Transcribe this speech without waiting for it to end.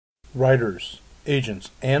Writers,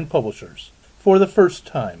 agents, and publishers, for the first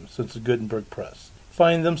time since the Gutenberg Press,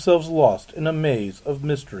 find themselves lost in a maze of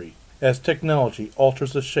mystery as technology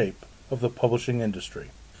alters the shape of the publishing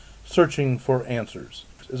industry. Searching for Answers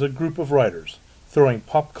is a group of writers throwing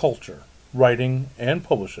pop culture, writing, and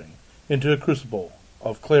publishing into a crucible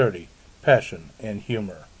of clarity, passion, and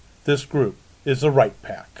humor. This group is the Right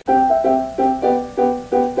Pack.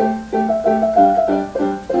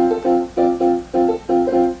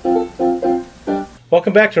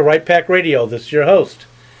 Welcome back to Right Pack Radio. This is your host,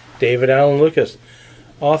 David Allen Lucas,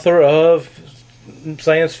 author of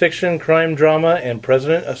science fiction, crime drama, and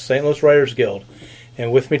president of St. Louis Writers Guild.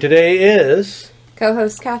 And with me today is...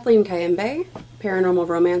 co-host Kathleen Kayembe, paranormal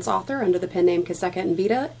romance author under the pen name Kaseka and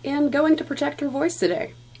Vita, and going to protect her voice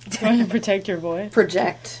today. Going to protect your voice?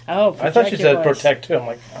 Project. Oh, project. I thought she said voice. protect too. I'm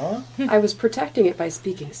like, huh? I was protecting it by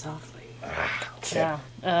speaking softly. Okay.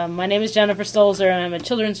 Yeah. My name is Jennifer Stolzer, and I'm a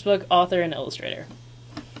children's book author and illustrator.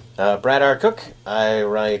 Brad R. Cook. I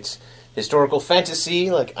write historical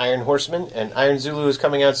fantasy like Iron Horseman, and Iron Zulu is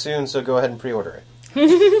coming out soon, so go ahead and pre-order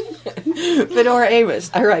it. Fedora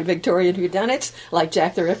Amos. I write Victorian whodunits like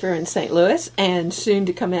Jack the Ripper in St. Louis, and soon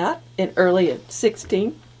to come out in early at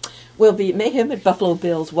 16 will be Mayhem at Buffalo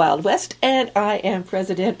Bill's Wild West, and I am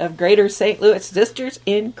president of Greater St. Louis Sisters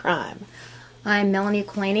in Crime. I'm Melanie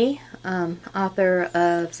Quaney, author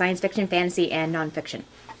of science fiction, fantasy, and nonfiction.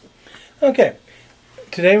 Okay.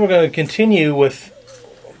 Today we're going to continue with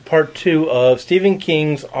part 2 of Stephen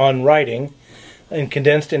King's On Writing, and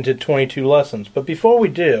condensed into 22 lessons. But before we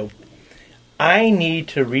do, I need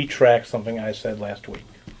to retract something I said last week.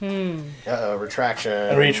 Retraction.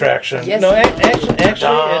 A retraction. Yes. No, actually, it's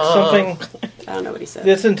something... I don't know what he said.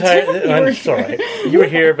 This entire... It's all right. You were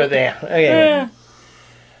here, but yeah. Anyway.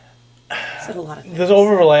 Said a lot of things. This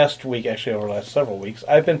over the last week, actually over the last several weeks,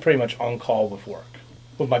 I've been pretty much on call with work,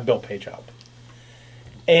 with my bill pay job.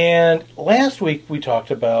 And last week we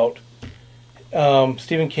talked about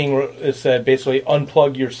Stephen King said basically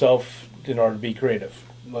unplug yourself in order to be creative.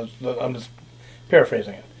 I'm just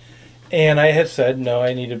paraphrasing it. And I had said no,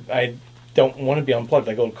 I don't want to be unplugged.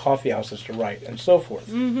 I go to coffee houses to write and so forth.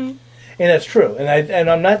 Mm-hmm. And that's true. And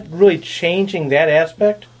I'm not really changing that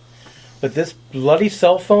aspect. But this bloody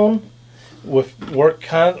cell phone with work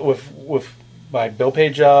with my bill pay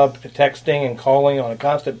job, texting and calling on a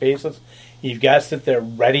constant basis. You've got to sit there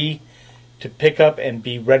ready to pick up and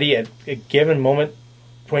be ready at a given moment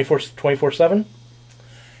 24/7.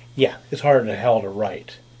 Yeah, it's hard to hell to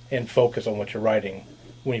write and focus on what you're writing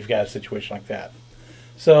when you've got a situation like that.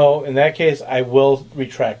 So, in that case, I will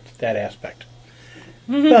retract that aspect.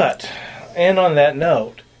 Mm-hmm. But, and on that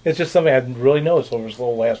note, it's just something I really noticed over this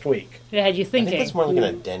little last week. It had you I thinking. think it's more like an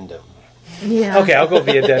addendum. Yeah. Okay, I'll go with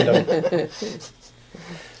the addendum.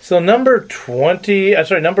 So number 12.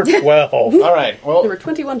 All right, well, There were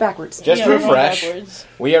 21 backwards. just to we're going refresh, backwards.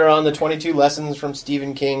 we are on the 22 Lessons from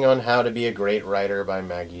Stephen King on How to Be a Great Writer by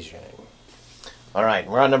Maggie Zhang. All right,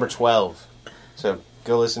 we're on number 12, so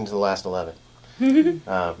go listen to the last 11.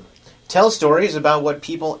 Tell stories about what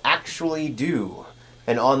people actually do.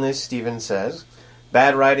 And on this, Stephen says,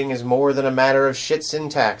 bad writing is more than a matter of shit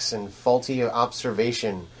syntax and faulty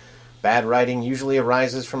observation. Bad writing usually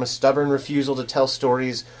arises from a stubborn refusal to tell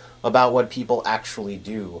stories about what people actually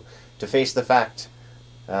do. To face the fact,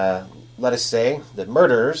 let us say, that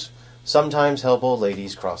murderers sometimes help old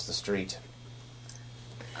ladies cross the street.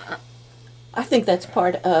 I think that's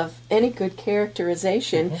part of any good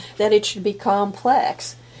characterization, that it should be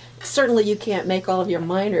complex. Certainly you can't make all of your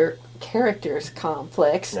minor characters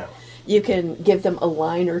complex. No. You can give them a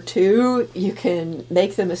line or two, you can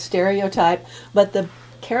make them a stereotype, but the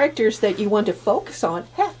characters that you want to focus on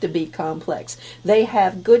have to be complex. They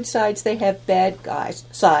have good sides, they have bad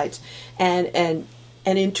sides. And an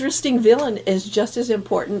interesting villain is just as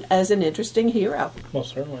important as an interesting hero.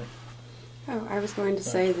 Most certainly. Oh, I was going to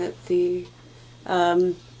say that the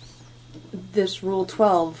this Rule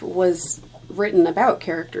 12 was written about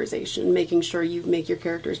characterization, making sure you make your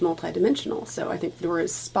characters multidimensional. So I think Fedora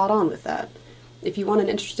is spot on with that. If you want an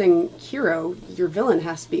interesting hero, your villain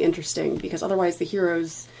has to be interesting, because otherwise the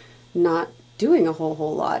hero's not doing a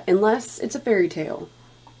whole lot, unless it's a fairy tale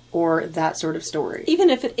or that sort of story. Even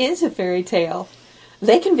if it is a fairy tale,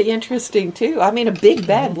 they can be interesting too. I mean, a big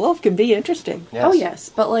bad wolf can be interesting. Yes. Oh yes,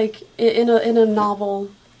 but like in a novel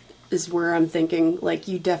is where I'm thinking, like,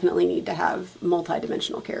 you definitely need to have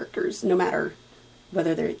multi-dimensional characters, no matter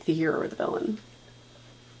whether they're the hero or the villain.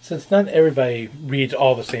 Since not everybody reads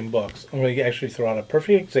all the same books, I'm going to actually throw out a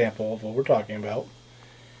perfect example of what we're talking about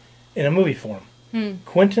in a movie form.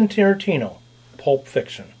 Quentin Tarantino, Pulp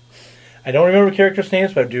Fiction. I don't remember characters'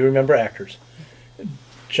 names, but I do remember actors.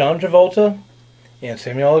 John Travolta and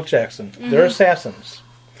Samuel L. Jackson. They're assassins.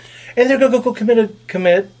 And they're going to go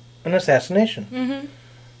commit an assassination.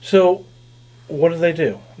 So, what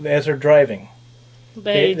do? As they're driving?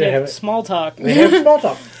 They have small talk. They have small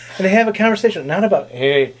talk. And they have a conversation, not about,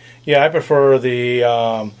 hey, yeah, I prefer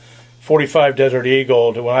the 45 Desert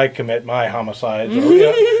Eagle to when I commit my homicides. Or,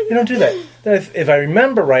 you don't do that. If I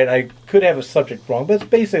remember right, I could have a subject wrong, but it's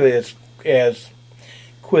basically as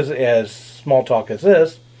small talk as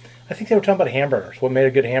this. I think they were talking about hamburgers. What made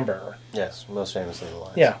a good hamburger? Yes, most famously the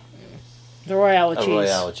lines. Yeah. The Royale with A cheese.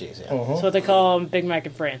 Royale with cheese, yeah. That's what they call them, Big Mac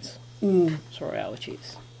in France. It's Royale with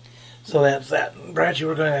cheese. So that's that. Brad, you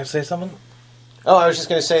were going to say something? Oh, I was just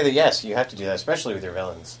going to say that, yes, you have to do that, especially with your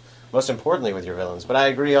villains. Most importantly with your villains. But I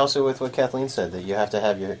agree also with what Kathleen said, that you have to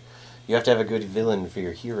have a good villain for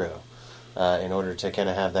your hero in order to kind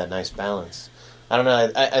of have that nice balance. I don't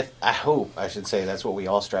know, I hope, I should say, that's what we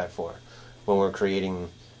all strive for when we're creating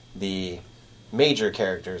the major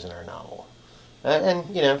characters in our novel.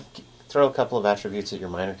 And, throw a couple of attributes at your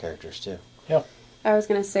minor characters, too. Yeah. I was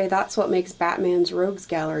going to say that's what makes Batman's rogues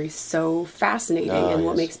gallery so fascinating and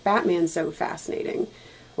what makes Batman so fascinating.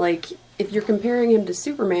 Like, if you're comparing him to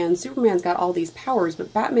Superman, Superman's got all these powers,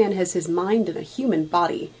 but Batman has his mind in a human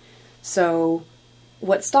body. So,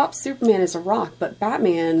 what stops Superman is a rock, but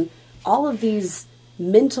Batman, all of these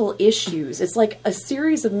mental issues, it's like a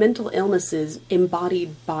series of mental illnesses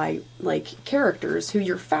embodied by, like, characters who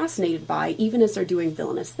you're fascinated by, even as they're doing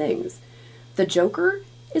villainous things. The Joker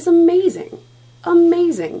is amazing.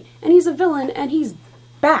 Amazing. And he's a villain, and he's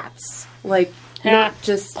bats. Like, not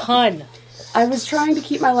just... Pun. I was trying to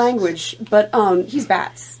keep my language, but he's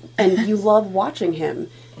bats. And you love watching him.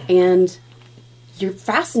 And you're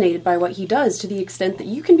fascinated by what he does to the extent that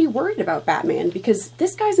you can be worried about Batman, because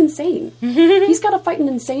this guy's insane. He's got to fight an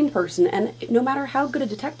insane person, and no matter how good a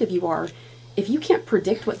detective you are, if you can't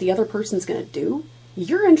predict what the other person's going to do,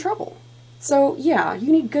 you're in trouble. So, yeah,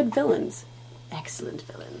 you need good villains. Excellent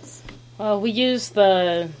villains. We use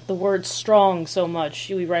the word strong so much.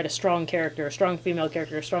 We write a strong character, a strong female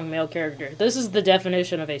character, a strong male character. This is the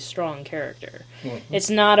definition of a strong character.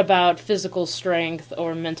 It's not about physical strength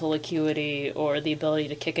or mental acuity or the ability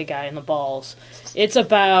to kick a guy in the balls. It's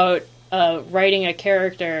about writing a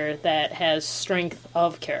character that has strength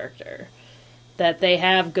of character, that they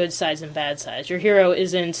have good sides and bad sides. Your hero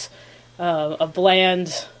isn't a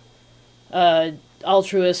bland,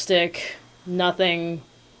 altruistic, nothing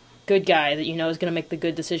good guy that you know is going to make the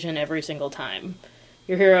good decision every single time.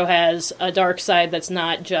 Your hero has a dark side that's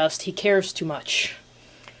not just he cares too much,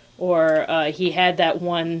 or he had that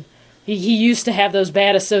one, he used to have those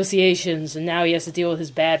bad associations and now he has to deal with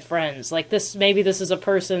his bad friends. Like this, maybe this is a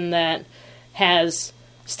person that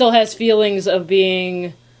still has feelings of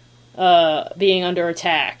being under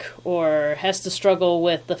attack, or has to struggle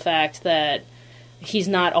with the fact that he's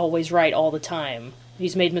not always right all the time.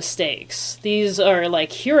 He's made mistakes. These are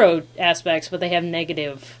like hero aspects, but they have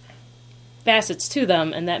negative facets to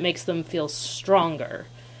them, and that makes them feel stronger.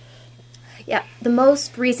 Yeah, the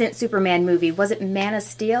most recent Superman movie, was it Man of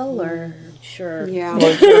Steel, or? Sure. Yeah.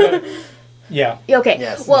 Yeah. Okay,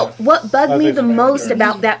 Yes. well, what bugged me think the it's most better.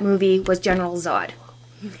 about that movie was General Zod.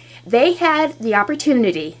 They had the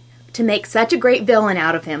opportunity to make such a great villain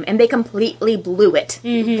out of him, and they completely blew it.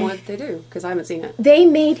 What they do, because I haven't seen it. They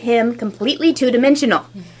made him completely two-dimensional.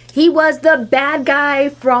 He was the bad guy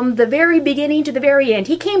from the very beginning to the very end.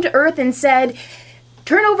 He came to Earth and said,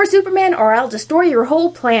 "Turn over Superman or I'll destroy your whole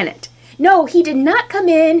planet." No, he did not come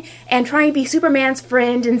in and try and be Superman's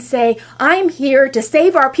friend and say, "I'm here to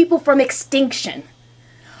save our people from extinction.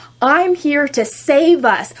 I'm here to save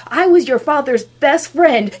us. I was your father's best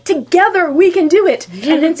friend. Together we can do it."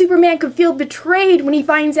 And then Superman could feel betrayed when he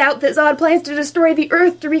finds out that Zod plans to destroy the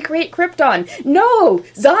Earth to recreate Krypton. No!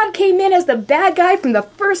 Zod came in as the bad guy from the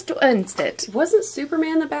first instant. Wasn't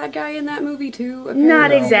Superman the bad guy in that movie too? Apparently?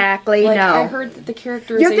 Not exactly, Like, no. I heard that the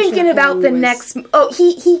characterization You're thinking of about him the was- next... Oh,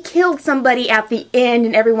 he killed somebody at the end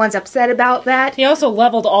and everyone's upset about that. He also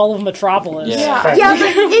leveled all of Metropolis. Yeah. Yeah,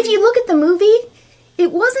 but if you look at the movie,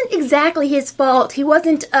 it wasn't exactly his fault. He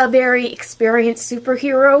wasn't a very experienced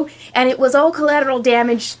superhero, and it was all collateral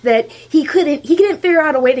damage that he couldn't figure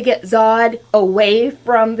out a way to get Zod away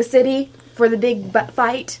from the city for the big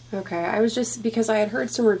fight. Okay, I was just, because I had heard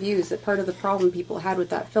some reviews that part of the problem people had with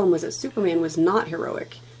that film was that Superman was not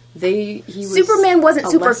heroic. He was Superman wasn't a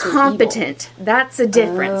super lesser competent. That's a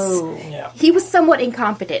difference. Oh. Yeah. He was somewhat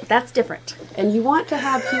incompetent. That's different. And you want to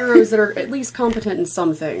have heroes that are at least competent in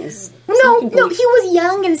some things. So No, you can no, believe- he was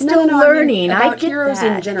young and still I mean learning. I about get heroes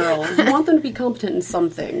that. in general. You want them to be competent in some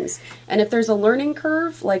things. And if there's a learning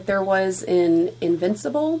curve, like there was in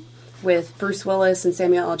Invincible, with Bruce Willis and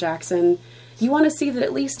Samuel L. Jackson, you want to see that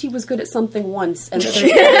at least he was good at something once, and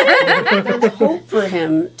that there's hope for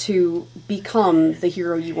him to become the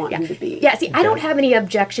hero you want him to be. Yeah, see, I don't have any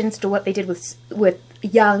objections to what they did with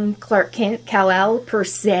young Clark Kent, Kal-El, per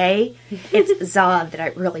se. It's Zod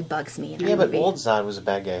that really bugs me in the movie. But old Zod was a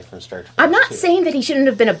bad guy from start to finish. I'm not too. saying that he shouldn't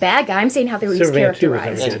have been a bad guy. I'm saying how they were Superman 2 was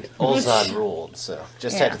characterized. very And old Zod ruled, so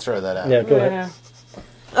just had to throw that out. Yeah, go ahead.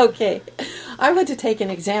 Okay, I want to take an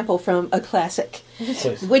example from a classic,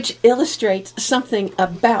 Please. which illustrates something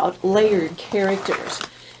about layered characters.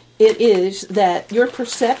 It is that your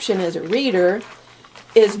perception as a reader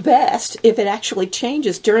is best if it actually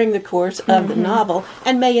changes during the course of the novel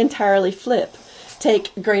and may entirely flip.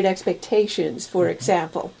 Take Great Expectations, for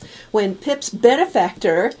example. When Pip's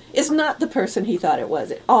benefactor is not the person he thought it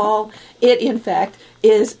was at all, it in fact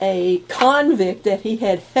is a convict that he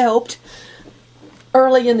had helped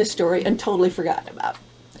early in the story and totally forgotten about.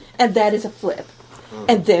 And that is a flip.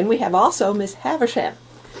 And then we have also Miss Havisham,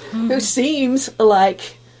 who seems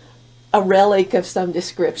like a relic of some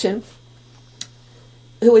description,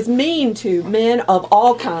 who is mean to men of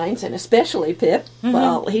all kinds, and especially Pip.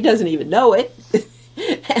 Well, he doesn't even know it,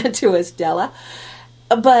 and to Estella.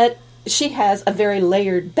 But she has a very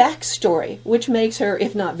layered backstory, which makes her,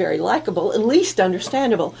 if not very likable, at least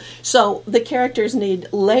understandable. So the characters need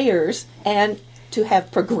layers and to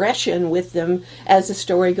have progression with them as the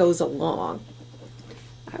story goes along.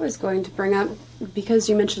 I was going to bring up, because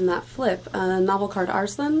you mentioned that flip, a novel called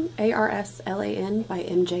Arslan, Arslan, by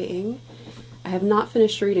M.J. Ng. I have not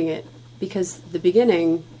finished reading it because the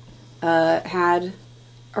beginning had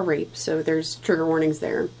a rape, so there's trigger warnings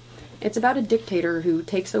there. It's about a dictator who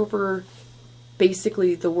takes over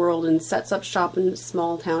basically the world and sets up shop in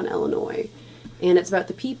small town Illinois. And it's about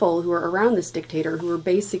the people who are around this dictator who are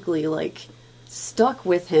basically like stuck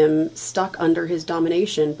with him, stuck under his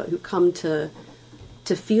domination, but who come to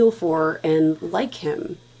feel for and like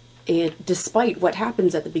him. And despite what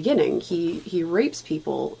happens at the beginning, he rapes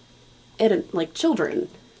people, like children,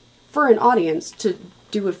 for an audience to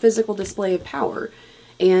do a physical display of power.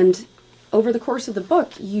 And over the course of the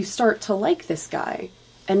book, you start to like this guy.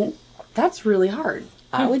 And that's really hard.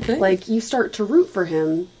 I would think. Like, you start to root for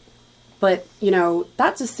him, but,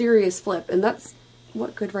 that's a serious flip, and that's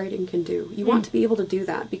what good writing can do. You want to be able to do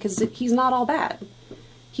that, because he's not all bad.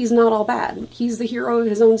 He's not all bad. He's the hero of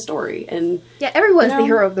his own story, and Yeah, everyone's the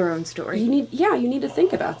hero of their own story. you need to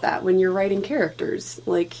think about that when you're writing characters.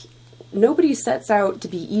 Like, nobody sets out to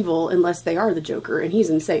be evil unless they are the Joker, and he's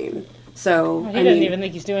insane. So He doesn't even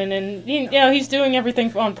think he's doing, and he's doing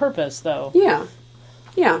everything on purpose, though.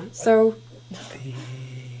 Yeah. So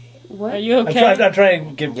what? Are you okay? I'm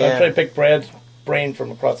trying to pick Brad's brain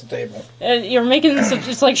from across the table. You're making this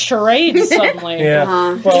just like charades suddenly.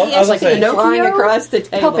 Yeah. Well, I was like going to say, Pinocchio? Flying across the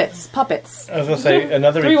table. Puppets. I was going to say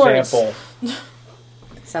another 3 words. example.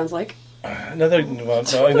 Sounds like. Another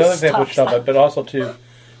example, but also to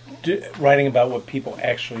writing about what people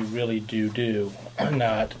actually really do,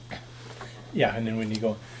 not. Yeah, and then when you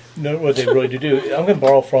go, know what they really do. I'm going to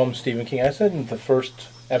borrow from Stephen King. I said in the first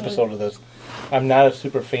episode of this, I'm not a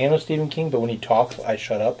super fan of Stephen King, but when he talks, I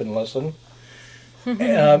shut up and listen.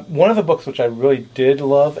 One of the books which I really did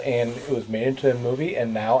love, and it was made into a movie,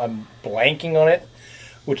 and now I'm blanking on it,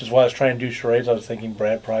 which is why I was trying to do charades. I was thinking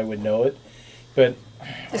Brad probably would know it, but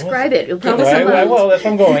Describe it. It'll take us I a will. That's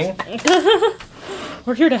where I'm going.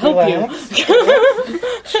 We're here to help you.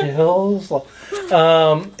 Chills.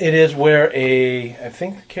 It is where I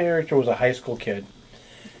think the character was a high school kid,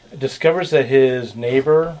 discovers that his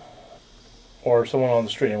neighbor, or someone on the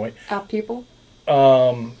street anyway. Apt pupil?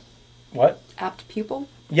 What? Apt pupil?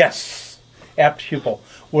 Yes, apt pupil,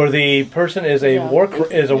 where the person is a war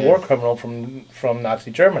criminal from Nazi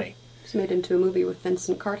Germany. It's made into a movie with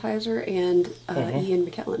Vincent Kartheiser and Ian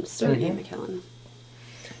McKellen, Sir Ian McKellen.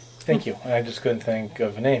 Thank you. I just couldn't think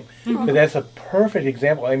of a name, but that's a perfect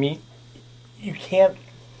example. I mean, you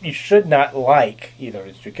should not like either of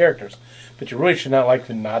these two characters, but you really should not like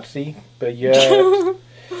the Nazi. But yet,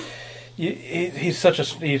 he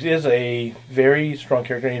is a very strong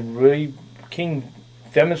character, and King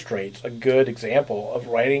demonstrates a good example of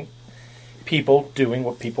writing people doing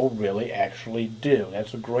what people really actually do.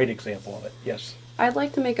 That's a great example of it. Yes. I'd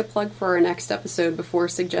like to make a plug for our next episode before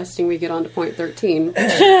suggesting we get on to point 13.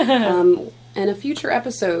 In a future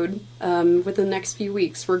episode, within the next few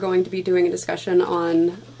weeks, we're going to be doing a discussion on,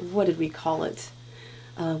 what did we call it?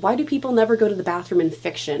 Why do people never go to the bathroom in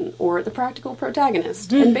fiction? Or the practical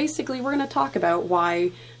protagonist. And basically, we're going to talk about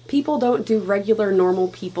why people don't do regular, normal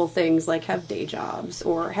people things like have day jobs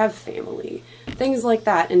or have family. Things like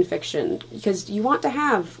that in fiction, because you want to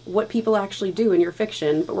have what people actually do in your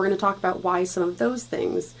fiction, but we're going to talk about why some of those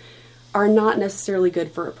things are not necessarily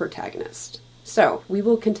good for a protagonist. So, we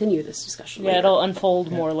will continue this discussion later. It'll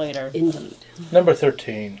unfold more later. Indeed. Number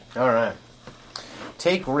 13. All right.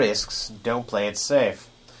 Take risks. Don't play it safe.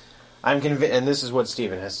 I'm convinced, and this is what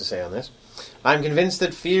Stephen has to say on this. I'm convinced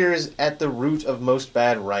that fear is at the root of most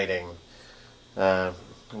bad writing.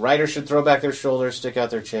 Writers should throw back their shoulders, stick out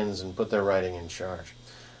their chins, and put their writing in charge.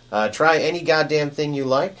 Try any goddamn thing you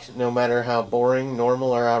like, no matter how boring,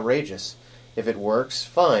 normal, or outrageous. If it works,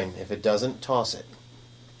 fine. If it doesn't, toss it.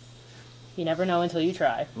 You never know until you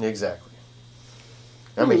try. Exactly.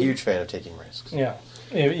 I'm a huge fan of taking risks. Yeah.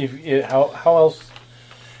 How else?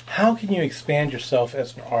 How can you expand yourself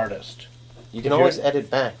as an artist? You can always edit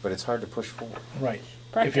back, but it's hard to push forward. Right.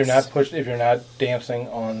 Practice. If you're not dancing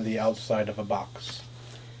on the outside of a box.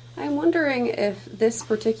 I'm wondering if this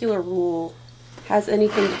particular rule has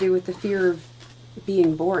anything to do with the fear of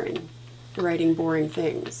being boring, writing boring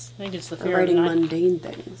things, I think it's the or fear of writing not... mundane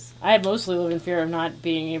things. I mostly live in fear of not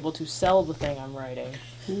being able to sell the thing I'm writing.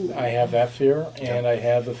 I have that fear, and I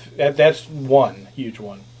have that's one huge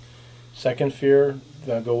one. Second fear,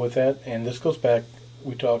 I'll go with that, and this goes back.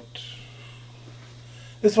 We talked.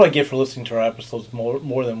 This is what I get for listening to our episodes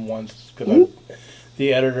more than once, because I'm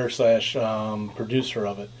the editor / producer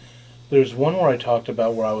of it. There's one where I talked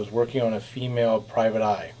about where I was working on a female private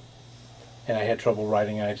eye, and I had trouble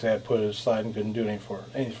writing, and I had put it aside and couldn't do it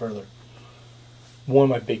any further. One of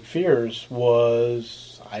my big fears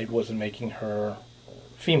was I wasn't making her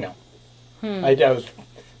female. I was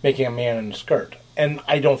making a man in a skirt. And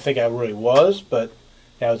I don't think I really was, but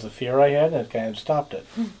that was the fear I had, and it kind of stopped it.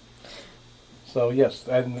 So, yes,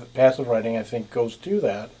 and passive writing, I think, goes to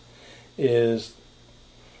that, is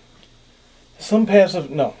some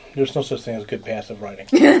passive... No, there's no such thing as good passive writing.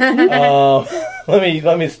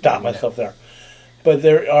 Let me stop myself there. But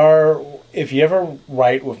there are... If you ever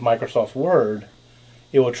write with Microsoft Word,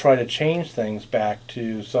 it will try to change things back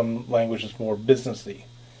to some language that's more businessy,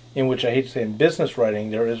 in which I hate to say in business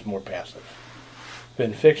writing, there is more passive. But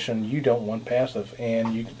in fiction, you don't want passive,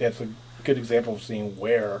 and that's a good example of seeing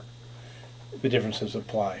where the differences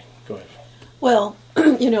apply. Go ahead. Well,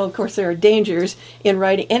 of course, there are dangers in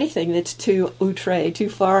writing anything that's too outre, too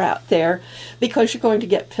far out there, because you're going to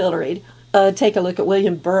get pilloried. Take a look at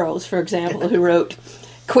William Burroughs, for example, who wrote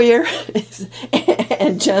Queer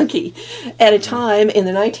and Junkie at a time in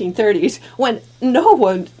the 1930s when no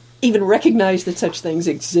one even recognized that such things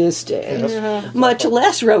existed, much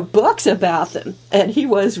less wrote books about them. And he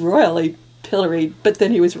was royally pilloried, but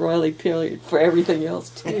then he was royally pilloried for everything else,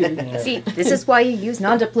 too. See, this is why you use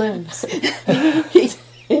nom de plumes.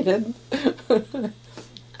 He did.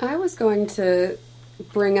 I was going to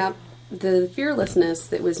bring up the fearlessness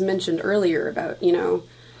that was mentioned earlier about,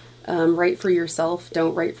 write for yourself,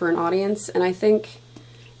 don't write for an audience. And I think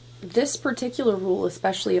this particular rule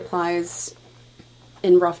especially applies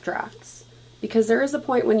in rough drafts, because there is a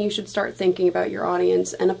point when you should start thinking about your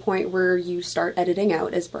audience and a point where you start editing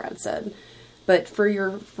out, as Brad said. But for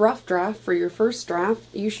your rough draft, for your first draft,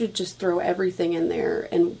 you should just throw everything in there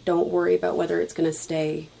and don't worry about whether it's going to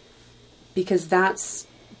stay, because that's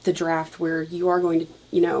the draft where you are going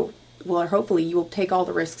to, or hopefully you will take all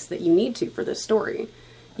the risks that you need to for this story.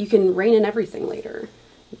 You can rein in everything later,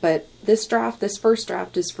 but this first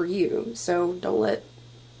draft is for you, so don't let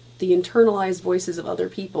the internalized voices of other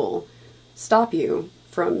people stop you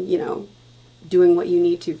from, doing what you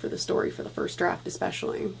need to for the story for the first draft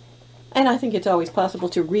especially. And I think it's always possible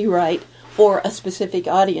to rewrite for a specific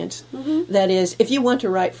audience. Mm-hmm. That is, if you want to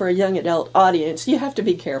write for a young adult audience, you have to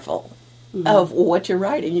be careful of what you're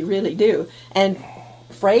writing. You really do. And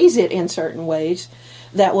phrase it in certain ways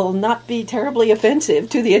that will not be terribly offensive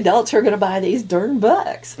to the adults who are going to buy these darn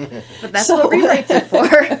books. But that's what rewrites are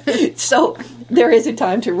for. So there is a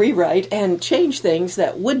time to rewrite and change things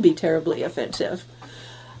that would be terribly offensive.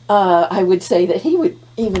 I would say that he would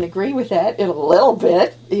even agree with that in a little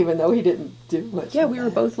bit, even though he didn't do much. Yeah, we were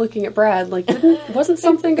both looking at Brad. Like, wasn't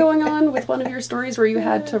something going on with one of your stories where you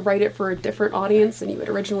had to write it for a different audience than you had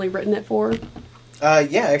originally written it for?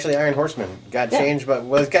 Yeah, actually, Iron Horseman got changed, but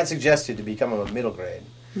it got suggested to become a middle grade.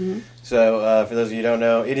 Mm-hmm. So, for those of you who don't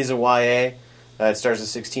know, it is a YA. It stars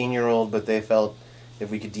a 16-year-old, but they felt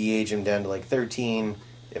if we could de-age him down to like 13,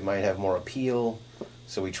 it might have more appeal.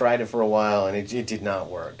 So we tried it for a while, and it did not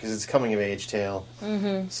work, because it's a coming-of-age tale.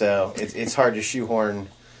 Mm-hmm. So it's hard to shoehorn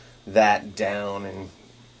that down,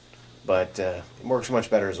 but it works much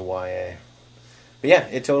better as a YA. But yeah,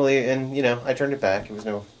 it totally, and I turned it back. It was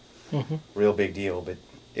no real big deal, but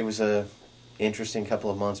it was a interesting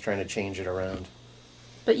couple of months trying to change it around.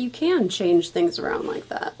 But you can change things around like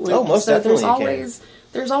that. Like, Oh, most so definitely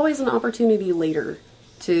there's always an opportunity later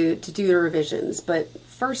to do the revisions. But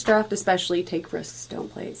first draft especially, take risks,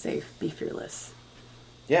 don't play it safe, be fearless.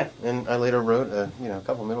 Yeah, and I later wrote a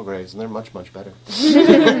couple middle grades, and they're much, much better.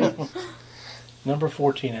 Number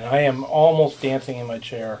 14, and I am almost dancing in my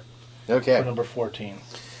chair Okay. for number 14.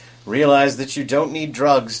 Realize that you don't need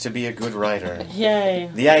drugs to be a good writer. Yay.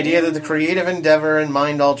 The idea that the creative endeavor and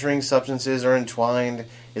mind-altering substances are entwined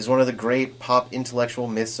is one of the great pop intellectual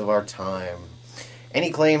myths of our time. Any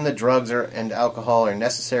claim that drugs and alcohol are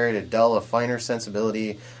necessary to dull a finer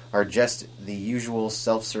sensibility are just the usual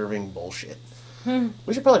self-serving bullshit.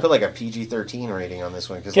 We should probably put like a PG-13 rating on this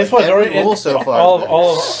one, because Guess what? every rule so far.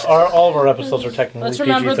 All of our episodes are technically Let's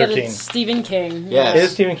remember that PG-13. it's Stephen King. Yes. It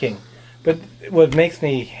is Stephen King. But what makes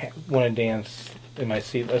me want to dance in my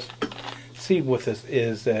seat, let's see with this,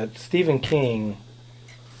 is that Stephen King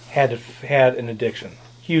had an addiction,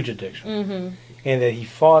 huge addiction, and that he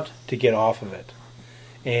fought to get off of it,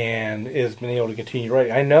 and has been able to continue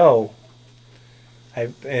writing. I know,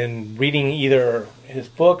 in reading either his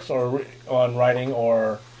books or on writing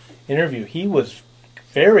or interview, he was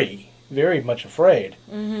very, very much afraid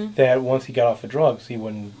that once he got off the drugs, he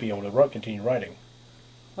wouldn't be able to continue writing.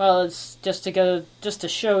 Well, it's just to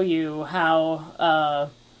show you how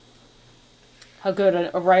good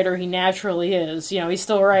a writer he naturally is. He's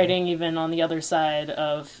still writing even on the other side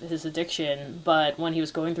of his addiction, but when he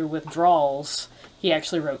was going through withdrawals, he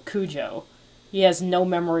actually wrote Cujo. He has no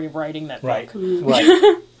memory of writing that book.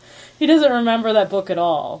 Right. He doesn't remember that book at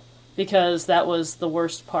all, because that was the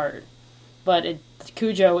worst part. But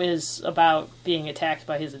Cujo is about being attacked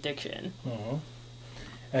by his addiction. Mm-hmm.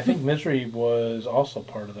 I think Misery was also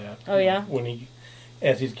part of that. Oh, yeah?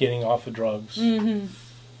 As he's getting off the drugs. I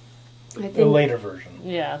think The later version.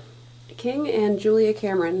 Yeah. King and Julia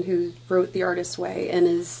Cameron, who wrote The Artist's Way and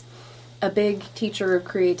is a big teacher of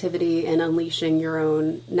creativity and unleashing your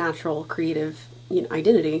own natural creative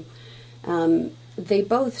identity, they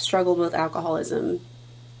both struggled with alcoholism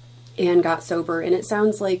and got sober. And it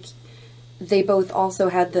sounds like they both also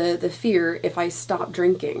had the fear, if I stop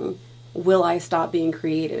drinking, will I stop being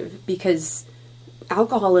creative? Because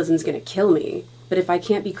alcoholism is going to kill me. But if I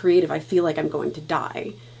can't be creative, I feel like I'm going to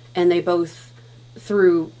die. And they both,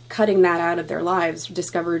 through cutting that out of their lives,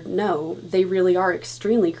 discovered, no, they really are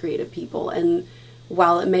extremely creative people. And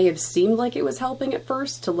while it may have seemed like it was helping at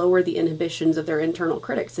first to lower the inhibitions of their internal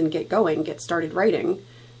critics and get started writing,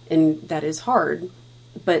 and that is hard,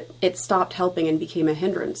 but it stopped helping and became a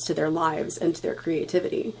hindrance to their lives and to their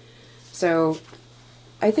creativity. So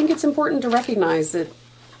I think it's important to recognize that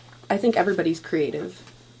I think everybody's creative,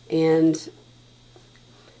 and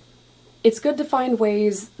it's good to find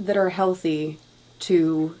ways that are healthy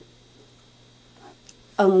to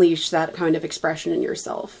unleash that kind of expression in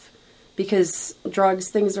yourself. Because drugs,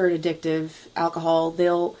 things are addictive. Alcohol,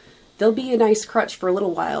 they'll be a nice crutch for a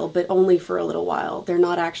little while, but only for a little while. They're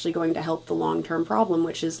not actually going to help the long-term problem,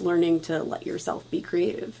 which is learning to let yourself be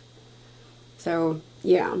creative. So,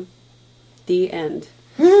 yeah. The end.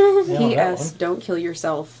 P.S. Don't kill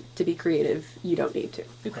yourself to be creative. You don't need to.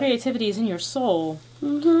 The creativity is in your soul.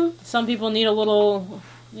 Some people need a little,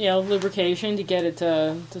 lubrication to get it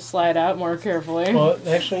to slide out more carefully. Well,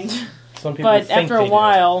 actually, some people But think after a they do.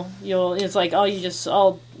 while, it's like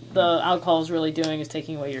all the alcohol is really doing is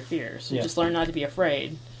taking away your fears. You Yeah. just learn not to be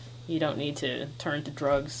afraid. You don't need to turn to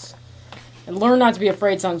drugs. And learn not to be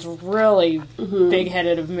afraid sounds really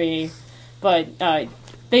big-headed of me, but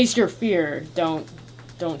face your fear. Don't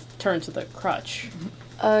turn to the crutch.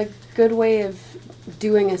 A good way of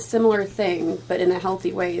doing a similar thing, but in a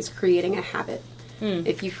healthy way, is creating a habit.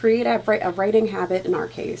 If you create a writing habit, in our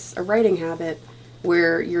case, a writing habit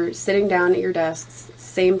where you're sitting down at your desks,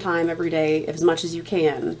 same time every day, as much as you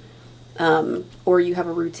can, or you have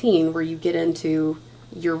a routine where you get into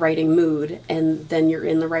your writing mood, and then you're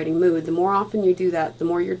in the writing mood, the more often you do that, the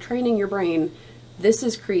more you're training your brain, this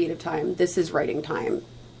is creative time, this is writing time,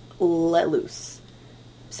 let loose.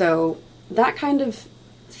 So that kind of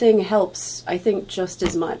thing helps, I think, just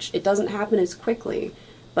as much. It doesn't happen as quickly,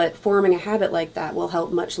 but forming a habit like that will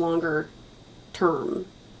help much longer term.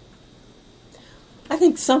 I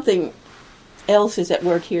think something else is at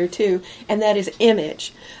work here too, and that is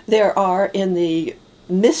image. There are, in the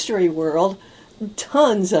mystery world,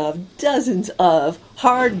 dozens of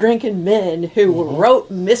hard-drinking men who wrote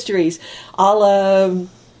mysteries, a la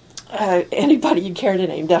anybody you care to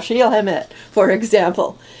name, Dashiell Hammett, for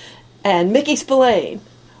example, and Mickey Spillane.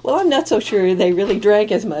 Well, I'm not so sure they really drank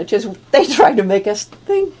as much as they tried to make us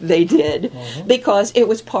think they did, because it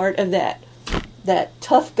was part of that that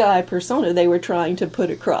tough guy persona they were trying to put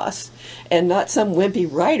across, and not some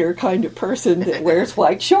wimpy writer kind of person that wears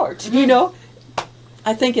white shorts, you know?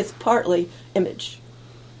 I think it's partly image.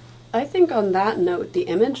 I think on that note, the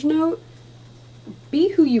image note, be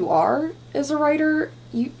who you are as a writer.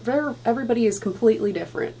 Everybody is completely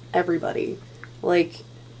different. Everybody. Like,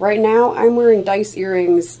 right now, I'm wearing dice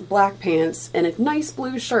earrings, black pants, and a nice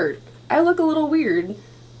blue shirt. I look a little weird.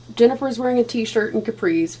 Jennifer's wearing a t-shirt and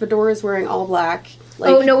capris. Fedora's wearing all black.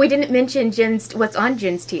 Like, Oh no, we didn't mention what's on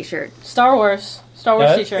Jen's t-shirt. Star Wars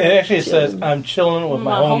t-shirt. It actually says, I'm chilling with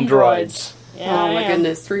my home droids. Yeah, oh my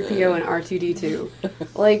goodness, 3PO and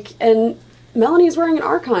R2-D2. Like, and Melanie's wearing an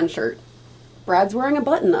Archon shirt. Brad's wearing a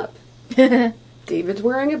button-up. David's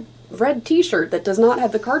wearing a red t-shirt that does not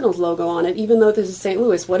have the Cardinals logo on it, even though this is St.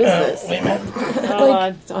 Louis. What is this? Wait a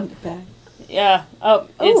minute. It's on the back. Yeah. Oh,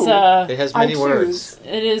 It has many I words.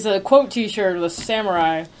 it is a quote t-shirt with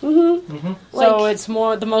samurai. Like, So it's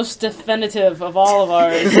the most definitive of all of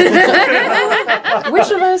ours.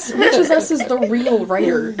 which of us is the real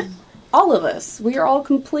writer? All of us. We are all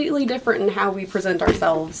completely different in how we present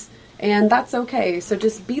ourselves. And that's okay. So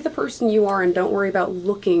just be the person you are and don't worry about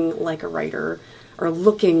looking like a writer or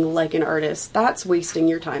looking like an artist. That's wasting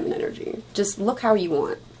your time and energy. Just look how you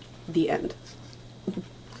want. The end.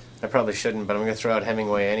 I probably shouldn't, but I'm going to throw out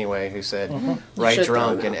Hemingway anyway, who said, You write should throw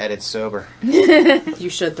drunk him and out. edit sober. You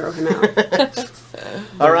should throw him out.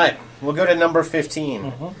 All right, we'll go to number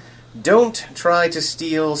 15. Don't try to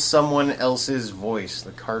steal someone else's voice,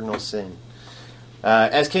 the cardinal sin.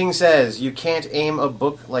 As King says, you can't aim a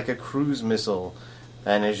book like a cruise missile.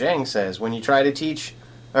 And as Zhang says, when you try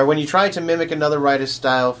to mimic another writer's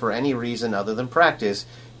style for any reason other than practice,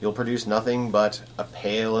 you'll produce nothing but a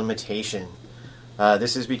pale imitation.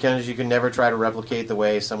 This is because you can never try to replicate the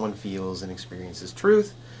way someone feels and experiences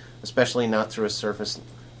truth, especially not through a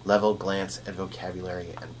surface-level glance at vocabulary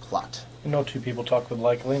and plot. No two people talk with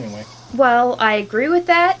likely anyway. Well, I agree with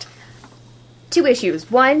that. 2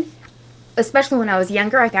 issues. One, especially when I was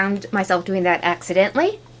younger, I found myself doing that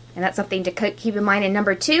accidentally, and that's something to keep in mind. And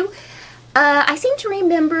number 2, I seem to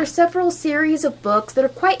remember several series of books that are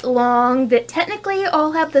quite long that technically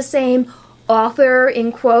all have the same author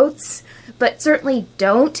in quotes, but certainly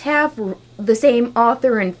don't have the same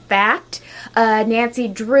author in fact. Nancy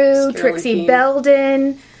Drew, Scarlet Trixie King.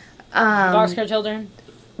 Belden, Boxcar Children.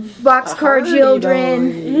 Boxcar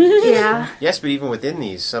Children. Yeah. Yes, but even within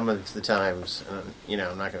these, some of the times,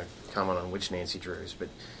 I'm not going to comment on which Nancy Drews, but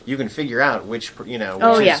you can figure out which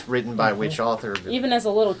is written by which author. Even as a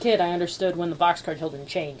little kid, I understood when the Boxcar Children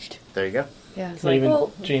changed. There you go. Yeah. It's like, Even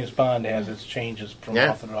well- James Bond has its changes from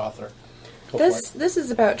author to author. Go for it. This is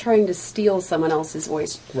about trying to steal someone else's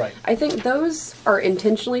voice. Right. I think those are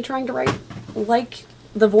intentionally trying to write like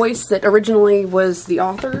the voice that originally was the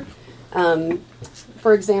author.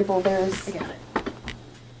 For example,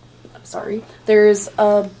 there's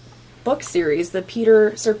a book series,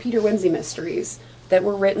 the Sir Peter Wimsey Mysteries, that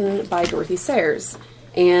were written by Dorothy Sayers.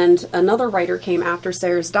 And another writer came after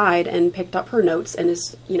Sayers died and picked up her notes and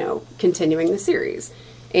is, continuing the series.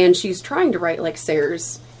 And she's trying to write like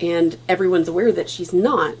Sayers, and everyone's aware that she's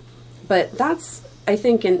not. But that's, I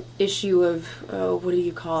think, an issue of, what do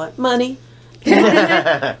you call it? Money.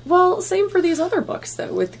 Well, same for these other books,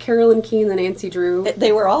 though, with Carolyn Keene and Nancy Drew.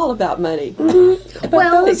 They were all about money. But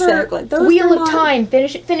Well, those exactly. those Wheel are of not- Time,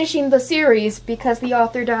 finishing the series because the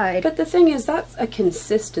author died. But the thing is, that's a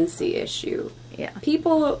consistency issue. Yeah.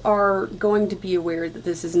 People are going to be aware that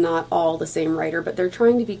this is not all the same writer, but they're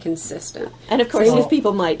trying to be consistent. And of course, So- these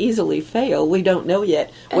people might easily fail. We don't know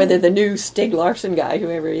yet whether the new Stig Larsson guy,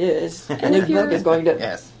 whoever he is, and his book is going to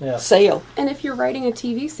Yes. Yeah. sail. And if you're writing a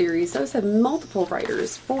TV series, those have multiple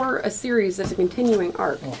writers for a series that's a continuing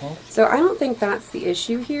arc. So I don't think that's the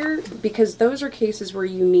issue here, because those are cases where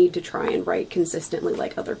you need to try and write consistently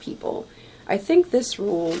like other people. I think this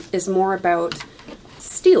rule is more about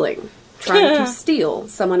stealing, trying to steal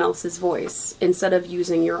someone else's voice instead of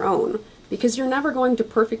using your own. Because you're never going to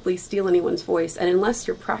perfectly steal anyone's voice, and unless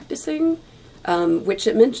you're practicing, which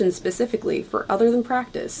it mentions specifically for other than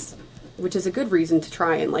practice, which is a good reason to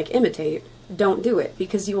try and imitate, don't do it,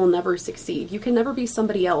 because you will never succeed. You can never be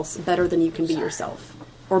somebody else better than you can be yourself,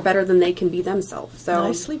 or better than they can be themselves. So,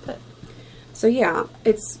 Nicely put. so yeah,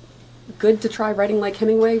 it's good to try writing like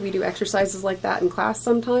Hemingway. We do exercises like that in class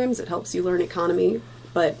sometimes. It helps you learn economy.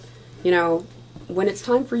 But, when it's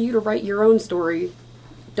time for you to write your own story,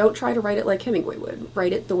 don't try to write it like Hemingway would.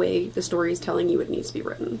 Write it the way the story is telling you it needs to be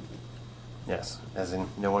written. Yes, as in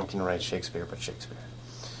no one can write Shakespeare but Shakespeare.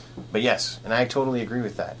 But yes, and I totally agree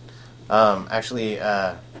with that. Actually,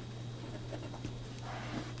 to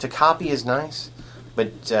copy is nice,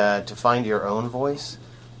 But to find your own voice,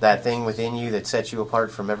 that thing within you that sets you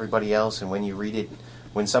apart from everybody else, and when you read it,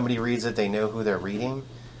 when somebody reads it, they know who they're reading.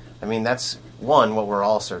 I mean, that's what we're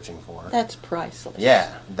all searching for. That's priceless.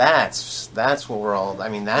 Yeah, that's what we're all. I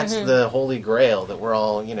mean, that's the holy grail that we're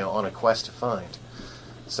all on a quest to find.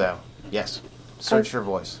 So yes, search your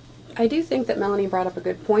voice. I do think that Melanie brought up a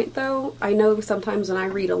good point, though. I know sometimes when I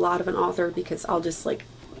read a lot of an author, because I'll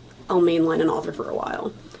mainline an author for a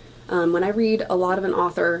while. When I read a lot of an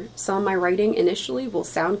author, some of my writing initially will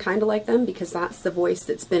sound kind of like them because that's the voice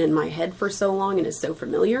that's been in my head for so long and is so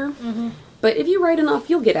familiar. Mm-hmm. But if you write enough,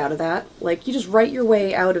 you'll get out of that. Like, you just write your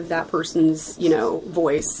way out of that person's,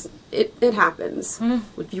 voice. It happens.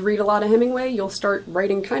 Mm-hmm. If you read a lot of Hemingway, you'll start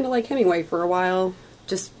writing kind of like Hemingway for a while.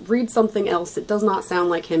 Just read something else that does not sound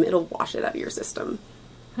like him. It'll wash it out of your system.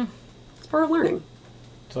 It's part of learning.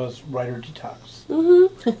 So it's writer detox.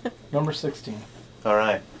 Mm-hmm. Number 16. All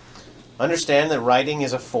right. Understand that writing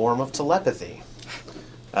is a form of telepathy.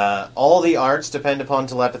 All the arts depend upon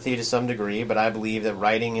telepathy to some degree, but I believe that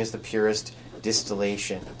writing is the purest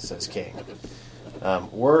distillation, says King.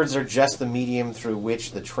 Words are just the medium through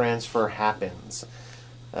which the transfer happens.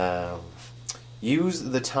 Use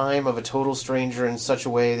the time of a total stranger in such a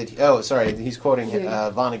way that... he's quoting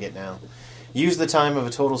Vonnegut now. Use the time of a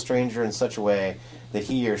total stranger in such a way that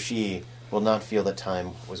he or she will not feel that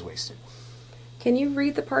time was wasted. Can you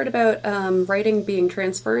read the part about writing being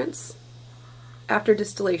transference? After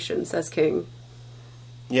distillation, says King.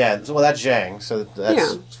 Yeah, well, that's Zhang, so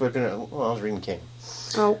that's... I was reading King.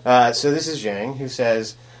 Oh. So this is Zhang, who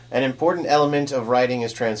says, an important element of writing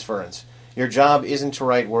is transference. Your job isn't to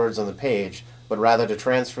write words on the page, but rather to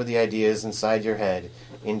transfer the ideas inside your head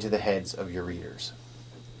into the heads of your readers.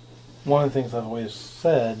 One of the things I've always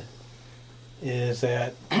said is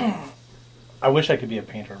that I wish I could be a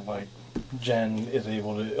painter like Jen is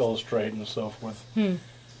able to illustrate and so forth.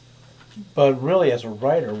 But really, as a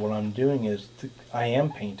writer, what I'm doing is I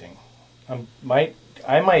am painting.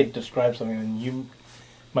 I might describe something and you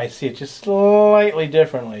might see it just slightly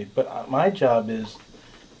differently, but my job is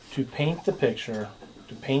to paint the picture,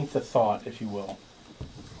 to paint the thought, if you will,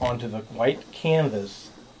 onto the white canvas.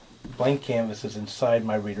 Blank canvas is inside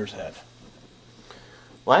my reader's head.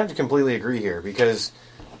 Well, I have to completely agree here, because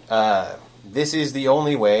this is the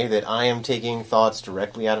only way that I am taking thoughts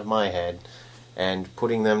directly out of my head and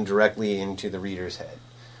putting them directly into the reader's head.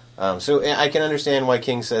 So I can understand why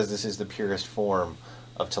King says this is the purest form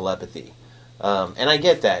of telepathy. And I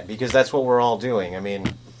get that, because that's what we're all doing. I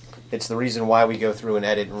mean, it's the reason why we go through and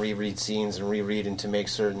edit and reread scenes and reread, and to make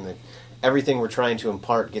certain that everything we're trying to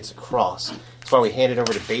impart gets across. That's why we hand it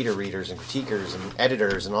over to beta readers and critiquers and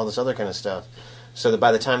editors and all this other kind of stuff, so that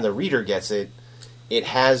by the time the reader gets it, it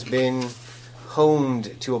has been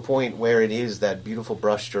honed to a point where it is that beautiful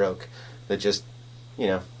brushstroke that just,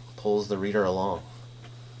 pulls the reader along.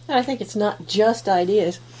 And I think it's not just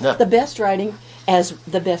ideas. No. The best writing, as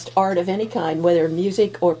the best art of any kind, whether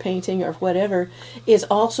music or painting or whatever, is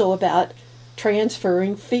also about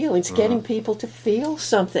transferring feelings, getting people to feel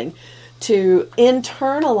something, to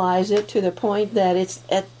internalize it to the point that it's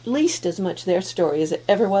at least as much their story as it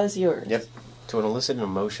ever was yours. Yep. To elicit an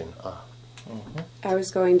emotion. I was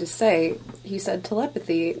going to say, he said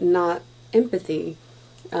telepathy, not empathy.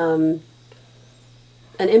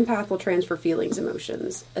 An empath will transfer feelings,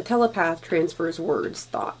 emotions. A telepath transfers words,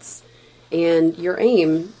 thoughts. And your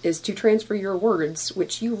aim is to transfer your words,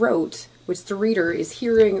 which you wrote, which the reader is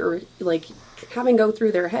hearing or having go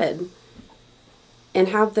through their head, and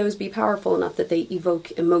have those be powerful enough that they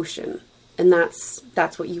evoke emotion. And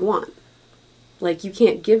that's what you want. Like, you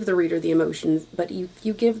can't give the reader the emotions, but you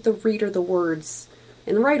give the reader the words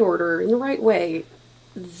in the right order, in the right way,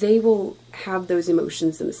 they will have those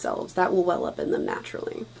emotions themselves. That will well up in them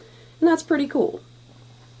naturally. And that's pretty cool.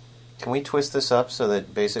 Can we twist this up so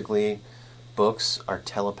that basically books are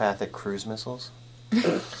telepathic cruise missiles?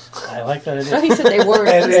 I like that idea. He said they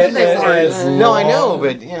weren't. No, I know,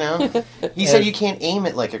 but, he said you can't aim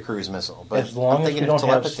it like a cruise missile. But as long as we don't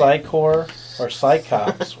have Psycor or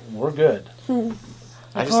Psychops, we're good.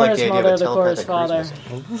 I just like the idea of a the core is telepathic father.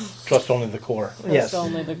 cruise missile. Trust only the core. Trust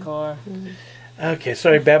only the core. Okay,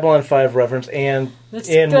 sorry, Babylon 5 reference, and That's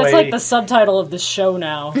like the subtitle of the show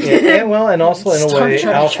now. And also in a Star way,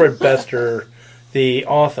 Trek. Alfred Bester, the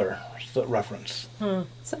author, reference.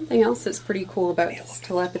 Something else that's pretty cool about this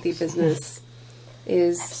telepathy business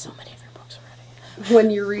is So many of your books already.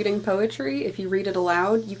 when you're reading poetry, if you read it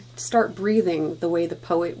aloud, you start breathing the way the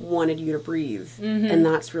poet wanted you to breathe. And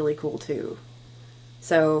that's really cool, too.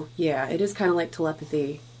 So, yeah, it is kind of like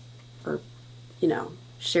telepathy, or,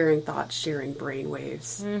 sharing thoughts, sharing brain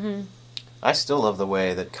waves. I still love the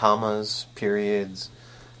way that commas, periods,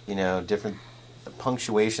 different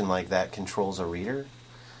punctuation like that controls a reader.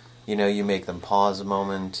 You make them pause a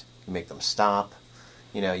moment, you make them stop.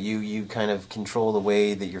 You kind of control the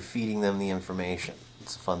way that you're feeding them the information.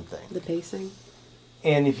 It's a fun thing. The pacing.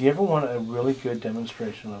 And if you ever want a really good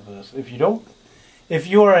demonstration of this, if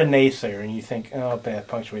you are a naysayer and you think, oh, bad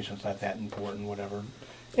punctuation's not that important, whatever.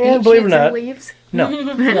 And believe it or not, leaves.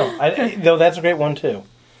 no, though that's a great one too.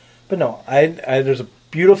 But no, there's a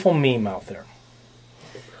beautiful meme out there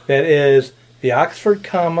that is the Oxford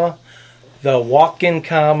comma, the walk-in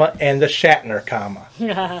comma, and the Shatner comma.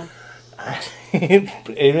 It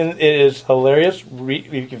is hilarious.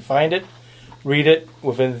 You can find it, read it.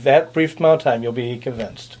 Within that brief amount of time, you'll be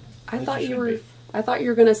convinced. I thought you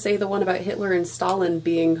were going to say the one about Hitler and Stalin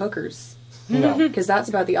being hookers. No. Because that's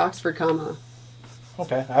about the Oxford comma.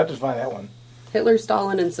 Okay, I'll just find that one. Hitler,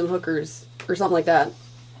 Stalin, and some hookers, or something like that,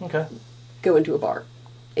 Okay. go into a bar.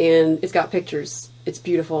 And it's got pictures. It's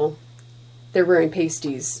beautiful. They're wearing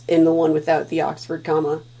pasties in the one without the Oxford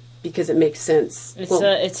comma, because it makes sense.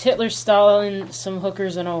 It's Hitler, Stalin, some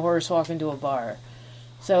hookers, and a horse walk into a bar.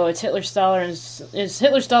 So it's Hitler, Stalin,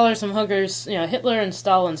 some hookers. Hitler and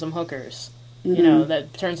Stalin, some hookers. Mm-hmm.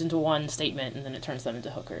 That turns into one statement, and then it turns them into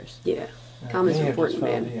hookers. Yeah. Commas are important,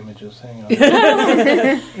 man. The images. Hang on.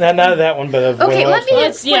 not that one, but Okay, let me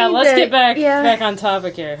Let's get back on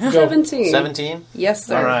topic here. 17. 17? Yes,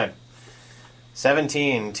 sir. All right.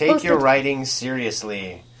 17. Take your writing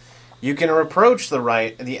seriously. You can approach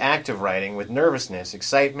the act of writing with nervousness,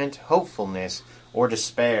 excitement, hopefulness, or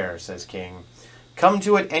despair, says King. Come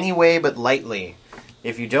to it anyway, but lightly.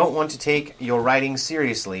 If you don't want to take your writing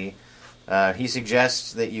seriously, he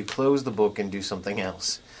suggests that you close the book and do something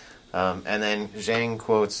else. And then Zhang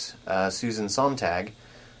quotes Susan Sontag.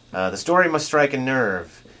 The story must strike a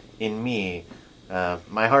nerve in me.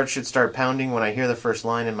 My heart should start pounding when I hear the first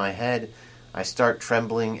line in my head. I start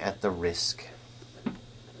trembling at the risk.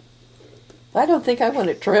 I don't think I want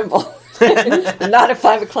to tremble. Not at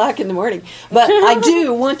 5 o'clock in the morning. But I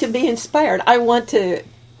do want to be inspired. I want to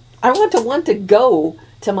go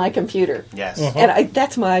to my computer. Yes. Mm-hmm. And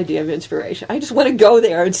that's my idea of inspiration. I just want to go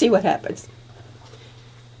there and see what happens.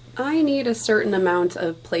 I need a certain amount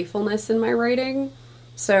of playfulness in my writing.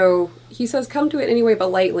 So he says, come to it anyway,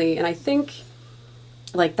 but lightly. And I think,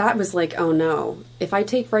 that was oh no. If I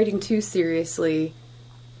take writing too seriously,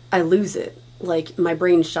 I lose it. My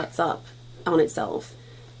brain shuts up on itself.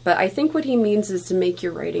 But I think what he means is to make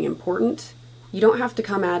your writing important. You don't have to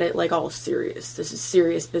come at it all serious. This is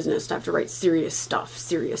serious business. I have to write serious stuff.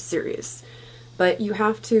 Serious. But you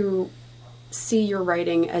have to see your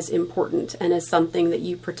writing as important and as something that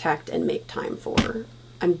you protect and make time for.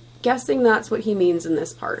 I'm guessing that's what he means in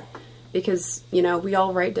this part. Because, we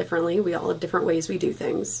all write differently. We all have different ways we do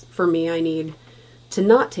things. For me, I need to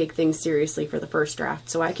not take things seriously for the first draft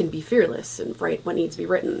so I can be fearless and write what needs to be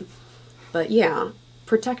written. But yeah,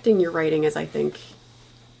 protecting your writing is, I think,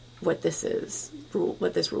 what this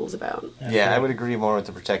rule's about. Yeah, I would agree more with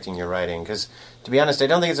the protecting your writing. Because, to be honest, I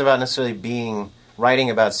don't think it's about necessarily writing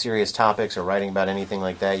about serious topics or writing about anything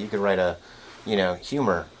like that. You could write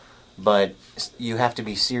humor, but you have to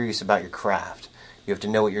be serious about your craft. You have to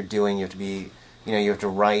know what you're doing. You have to be, you have to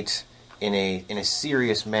write in a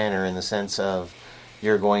serious manner in the sense of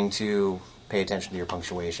you're going to pay attention to your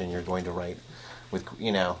punctuation. You're going to write with,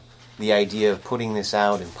 the idea of putting this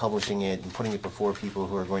out and publishing it and putting it before people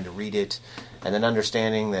who are going to read it, and then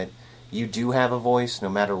understanding that you do have a voice no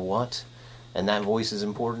matter what, and that voice is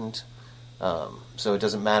important. So it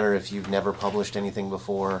doesn't matter if you've never published anything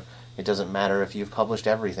before. It doesn't matter if you've published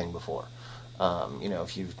everything before.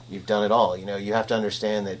 If you've done it all. You have to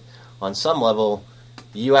understand that on some level,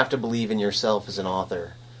 you have to believe in yourself as an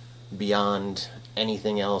author beyond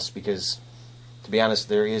anything else, because, to be honest,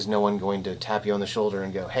 there is no one going to tap you on the shoulder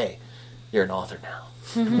and go, hey, you're an author now.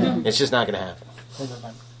 It's just not going to happen.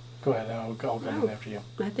 Go ahead, I'll come in after you.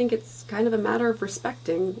 I think it's kind of a matter of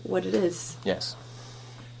respecting what it is. Yes.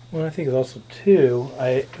 Well, I think it's also, too,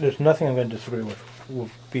 there's nothing I'm going to disagree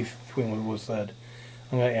with between what was said.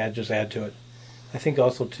 I'm going to add to it. I think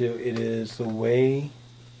also, too, it is the way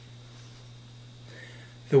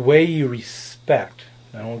you respect,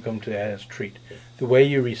 I don't want to come to that as treat, the way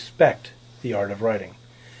you respect the art of writing.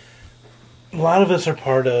 A lot of us are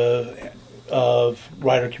part of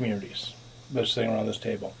writer communities that are sitting around this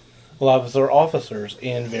table. A lot of us are officers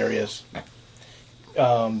in various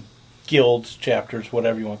guilds, chapters,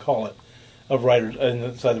 whatever you want to call it, of writers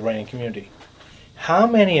inside the writing community. How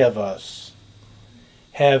many of us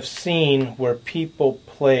have seen where people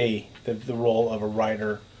play the role of a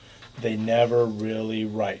writer, they never really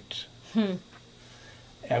write?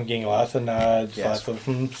 I'm getting lots of nods, Yes. lots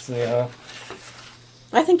of yeah.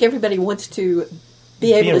 I think everybody wants to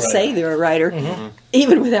be able a to say writer. they're a writer,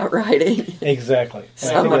 even without writing. Exactly. And I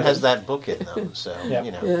think Someone that's- has that book in them, so Yeah.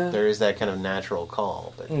 you know Yeah. there is that kind of natural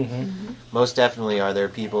call. But Mm-hmm. most definitely, are there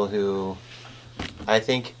people who I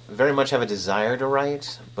think very much have a desire to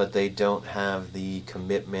write, but they don't have the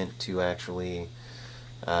commitment to actually,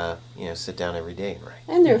 sit down every day and write.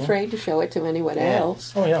 And they're afraid to show it to anyone Yeah.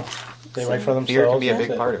 else. Oh yeah, they write for themselves. Fear can be a that's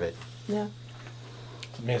big it. part of it. Yeah.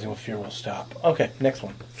 It's amazing what fear will stop. Okay, next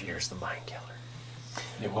one. Fear's the mind killer.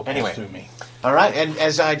 It will pass Anyway. through me. All right, and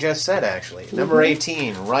as I just said, actually, number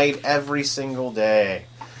 18, write every single day.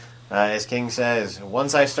 As King says,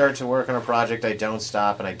 once I start to work on a project, I don't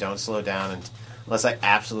stop and I don't slow down unless I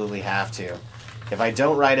absolutely have to. If I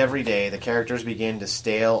don't write every day, the characters begin to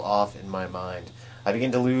stale off in my mind. I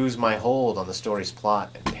begin to lose my hold on the story's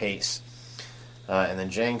plot and pace. And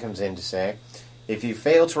then Jane comes in to say, if you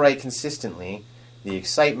fail to write consistently, the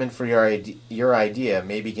excitement for your idea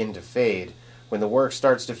may begin to fade. When the work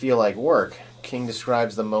starts to feel like work, King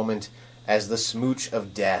describes the moment as the smooch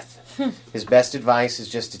of death. His best advice is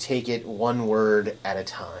just to take it one word at a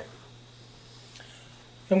time.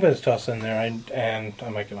 I'm going to toss in there, and I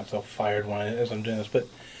might get myself fired as I'm doing this, but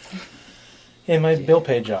in my bill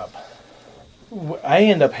pay job, I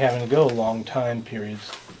end up having to go long time periods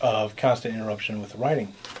of constant interruption with the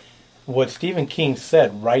writing. What Stephen King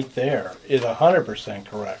said right there is 100%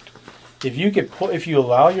 correct. If you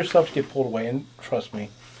allow yourself to get pulled away, and trust me,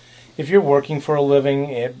 if you're working for a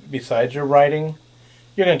living besides your writing,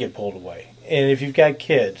 you're going to get pulled away. And if you've got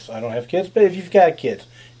kids, I don't have kids, but if you've got kids,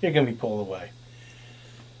 you're going to be pulled away.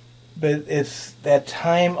 But it's that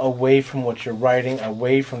time away from what you're writing,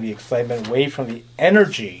 away from the excitement, away from the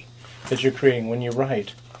energy that you're creating when you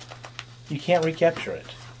write. You can't recapture it.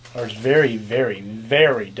 Or it's very, very,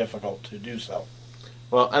 very difficult to do so.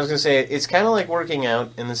 Well, I was going to say, it's kind of like working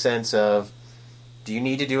out in the sense of, do you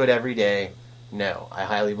need to do it every day? No. I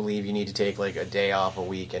highly believe you need to take like a day off a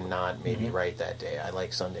week and not maybe write that day. I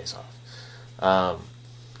like Sundays off.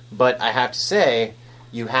 But I have to say,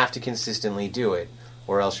 you have to consistently do it,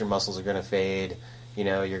 or else your muscles are going to fade.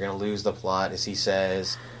 You're going to lose the plot, as he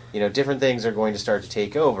says. Different things are going to start to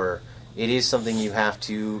take over. It is something you have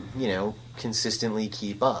to, consistently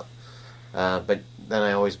keep up. But then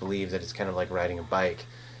I always believe that it's kind of like riding a bike.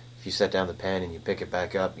 If you set down the pen and you pick it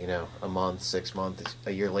back up, a month, 6 months,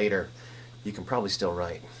 a year later, you can probably still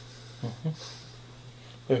write.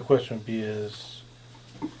 The question would be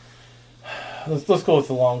let's go with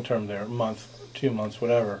the long term there, a month, 2 months,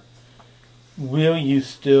 whatever. Will you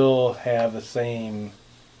still have the same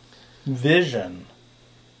vision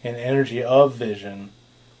and energy of vision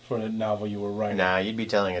for the novel you were writing? Nah, you'd be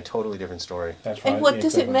telling a totally different story. That's right. And what yeah,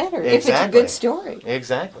 does it exactly. matter if it's a Exactly. good story?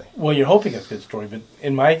 Exactly. Well, you're hoping it's a good story, but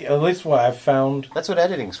at least what I've found, That's what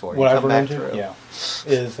editing's for. what You I've come run back into,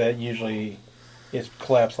 through. is that usually it's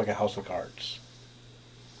collapsed like a house of cards.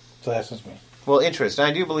 So that's just me. Well, interest. And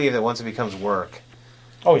I do believe that once it becomes work,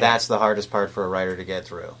 Oh, yeah. that's the hardest part for a writer to get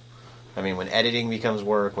through. I mean, when editing becomes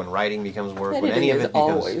work, when writing becomes work, when any Editing of is it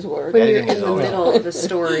becomes... always work. When you're Editing in is the always middle of a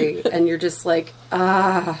story and you're just like,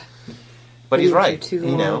 But he's When you right. do too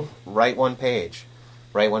long. Write one page.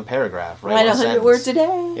 Write one paragraph. Write one 100 sentence. words a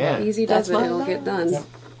day. Yeah. easy does That's it, my it'll life. get done. Yep.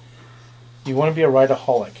 You want to be a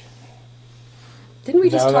write-aholic. Didn't we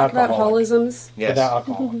just Not an talk about alcoholic. holisms? Yes. Without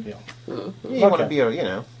alcohol. Yeah. You want to Okay. be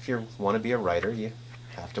if you want to be a writer, you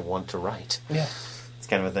have to want to write. Yeah. It's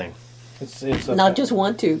kind of a thing. It's Not just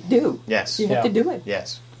want to, do. Yes. You have Yeah. to do it.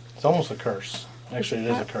 Yes. It's almost a curse. Actually,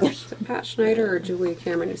 it is a curse. Was it Pat Schneider or Julia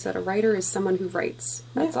Cameron who said a writer is someone who writes.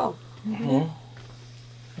 That's all.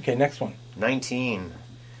 Okay, next one. 19.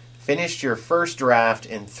 Finished your first draft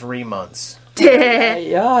in 3 months.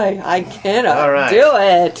 Yeah, I cannot All right. do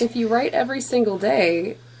it. If you write every single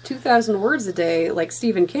day, 2,000 words a day, like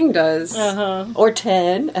Stephen King does, Or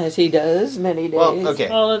 10, as he does many days. Well, okay.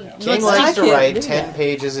 Well, King let's- likes to I can't write do 10 that.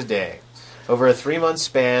 pages a day. Over a 3-month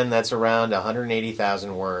span, that's around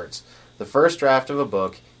 180,000 words. The first draft of a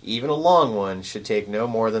book, even a long one, should take no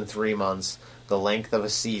more than 3 months, the length of a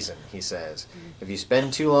season, he says. If you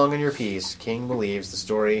spend too long on your piece, King believes the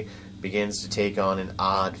story begins to take on an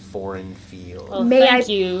odd foreign feel. Well, May thank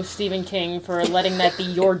I- you, Stephen King, for letting that be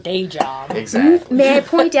your day job. Exactly. May I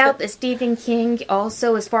point out that Stephen King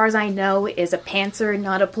also, as far as I know, is a pantser,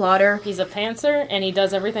 not a plotter. He's a pantser, and he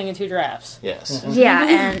does everything in 2 drafts. Yes.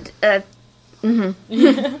 Yeah, and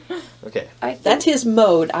Okay. That's his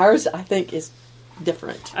mode. Ours, I think, is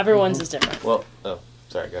different. Everyone's is different. Well,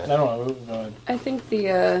 sorry, go I ahead. don't know. Go ahead. I think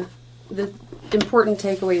the important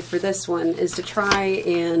takeaway for this one is to try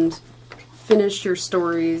and finish your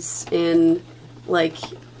stories in like,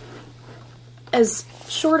 as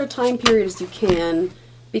short a time period as you can,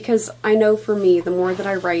 because I know for me, the more that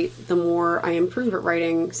I write, the more I improve at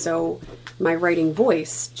writing, so my writing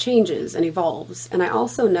voice changes and evolves. And I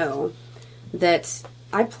also know that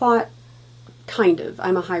I plot,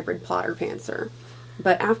 I'm a hybrid plotter pantser.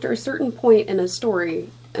 But after a certain point in a story,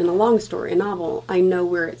 in a long story, a novel, I know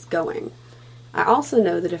where it's going. I also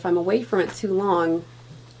know that if I'm away from it too long,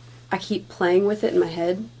 I keep playing with it in my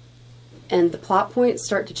head, and the plot points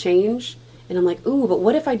start to change, and I'm like, ooh, but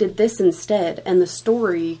what if I did this instead? And the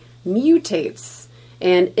story mutates,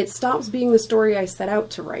 and it stops being the story I set out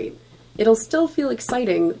to write. It'll still feel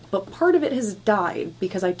exciting, but part of it has died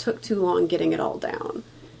because I took too long getting it all down.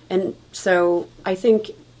 And so I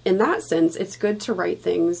think in that sense, it's good to write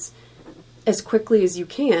things as quickly as you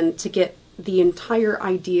can to get the entire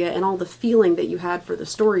idea and all the feeling that you had for the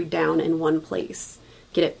story down in one place.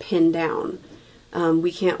 Get it pinned down.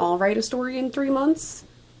 We can't all write a story in 3 months.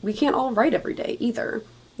 We can't all write every day either.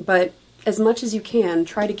 But as much as you can,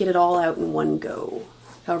 try to get it all out in one go,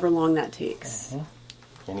 however long that takes.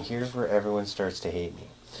 And here's where everyone starts to hate me.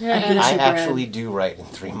 I hate I you, Brad. actually do write in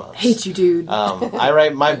 3 months. Hate you, dude. I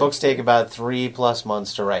write, my books take about 3+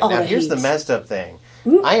 months to write. Oh, Now, I here's the hate. messed up thing.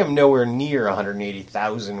 I am nowhere near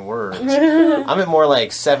 180,000 words. I'm at more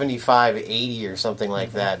like 75, 80 or something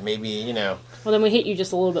like that. Maybe, you know. Well, then we hate you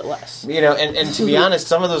just a little bit less. You know, and to be honest,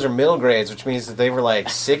 some of those are middle grades, which means that they were like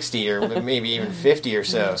 60 or maybe even 50 or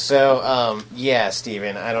so. So, yeah,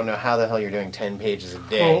 Stephen, I don't know how the hell you're doing 10 pages a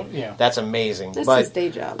day. Oh, yeah. That's amazing. This but is day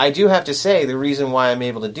job. I do have to say, the reason why I'm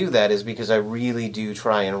able to do that is because I really do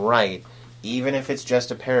try and write, even if it's just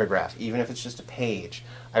a paragraph, even if it's just a page.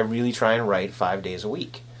 I really try and write 5 days a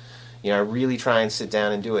week. You know, I really try and sit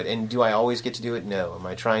down and do it. And do I always get to do it? No. Am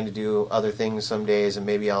I trying to do other things some days and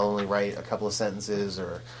maybe I'll only write a couple of sentences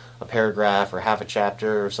or a paragraph or half a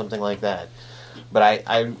chapter or something like that? But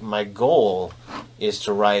I my goal is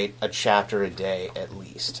to write a chapter a day at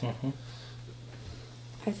least.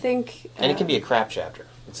 I think... And it can be a crap chapter.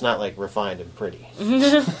 It's not like refined and pretty.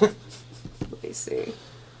 Let me see.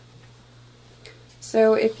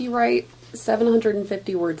 So if you write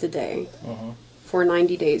 750 words a day... for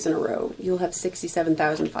 90 days in a row, you'll have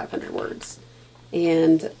 67,500 words.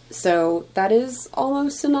 And so that is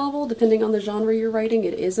almost a novel, depending on the genre you're writing.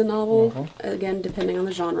 It is a novel, again, depending on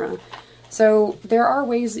the genre. So there are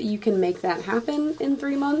ways that you can make that happen in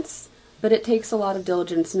 3 months, but it takes a lot of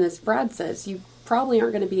diligence. And as Brad says, you probably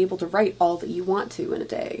aren't going to be able to write all that you want to in a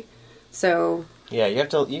day. So... Yeah, you have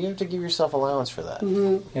to give yourself allowance for that.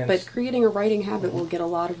 But creating a writing habit will get a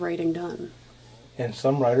lot of writing done. And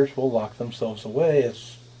some writers will lock themselves away.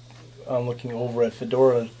 As I'm looking over at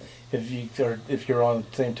Fedora, if you're on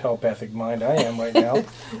the same telepathic mind I am right now. Well,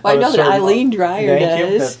 I know that Eileen Dreyer Thank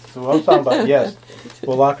you. does. That's what I'm talking about. Yes,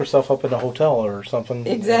 will lock herself up in a hotel or something.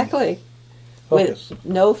 Exactly. Focus. With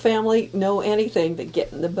no family, no anything, but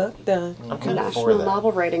getting the book done. I'm kind of for National that.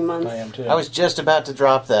 Novel Writing Month. I am too. I was just about to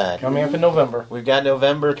drop that. Coming up in November. We've got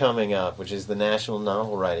November coming up, which is the National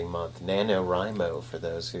Novel Writing Month. NaNoWriMo, for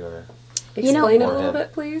those who are... Explain it a Or little have-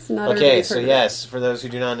 bit, please. Not Okay, everybody's so heard of yes, for those who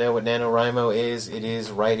do not know what NaNoWriMo is, it is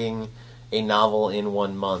writing a novel in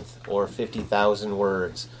 1 month, or 50,000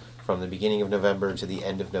 words, from the beginning of November to the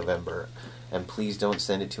end of November. And please don't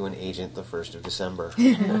send it to an agent the 1st of December.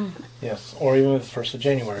 Yes, or even the 1st of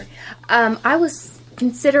January. I was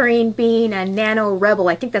considering being a nano rebel.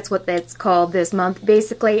 I think that's what that's called this month.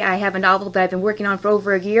 Basically, I have a novel that I've been working on for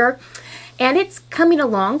over a year, and it's coming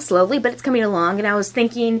along slowly, but it's coming along. And I was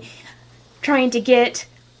thinking, trying to get,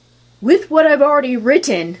 with what I've already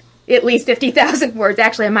written, at least 50,000 words.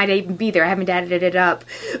 Actually, I might even be there. I haven't added it up,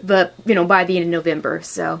 but by the end of November.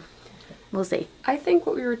 So we'll see. I think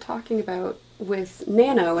what we were talking about with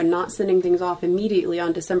Nano and not sending things off immediately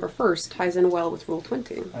on December 1st ties in well with Rule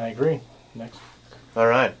 20. I agree. Next. All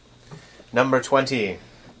right. Number 20.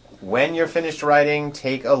 When you're finished writing,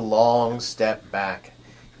 take a long step back.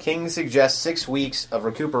 King suggests 6 weeks of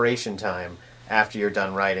recuperation time after you're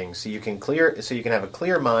done writing, so you can have a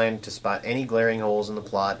clear mind to spot any glaring holes in the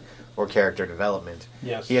plot or character development.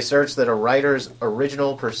 Yes. He asserts that a writer's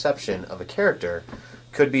original perception of a character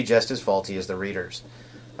could be just as faulty as the reader's.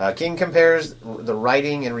 King compares the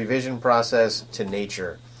writing and revision process to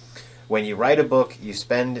nature. When you write a book, you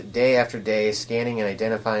spend day after day scanning and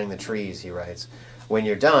identifying the trees, he writes. When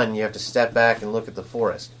you're done, you have to step back and look at the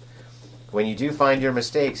forest. When you do find your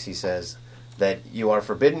mistakes, he says, that you are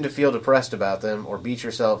forbidden to feel depressed about them or beat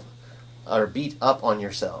up on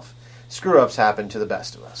yourself. Screw-ups happen to the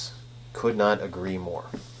best of us. Could not agree more.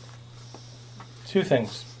 2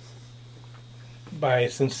 things. My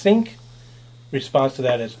succinct response to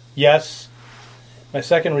that is yes. My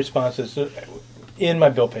second response is in my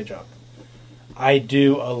bill pay job, I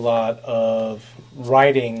do a lot of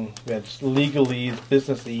writing that's legalese,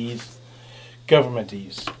 businessese,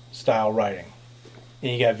 governmentese style writing.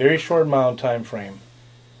 And you got a very short amount of time frame.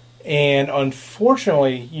 And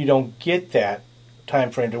unfortunately, you don't get that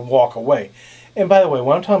time frame to walk away. And by the way,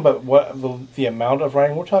 when I'm talking about what the amount of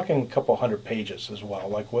writing, we're talking a couple hundred pages as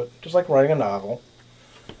well, just like writing a novel.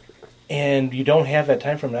 And you don't have that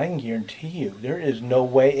time frame. And I can guarantee you, there is no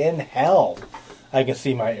way in hell I can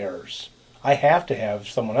see my errors. I have to have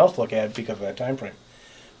someone else look at it because of that time frame.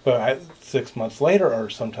 But 6 months later or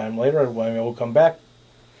sometime later, when it will come back,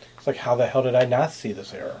 it's like, how the hell did I not see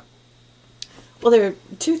this error? Well, there are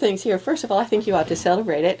two things here. First of all, I think you ought to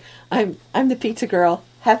celebrate it. I'm the pizza girl.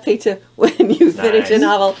 Have pizza when you finish a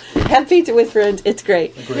novel. Have pizza with friends. It's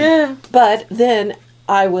great. Agreed. Yeah. But then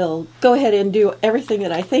I will go ahead and do everything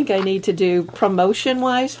that I think I need to do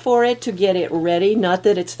promotion-wise for it to get it ready. Not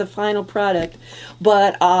that it's the final product,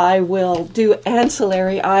 but I will do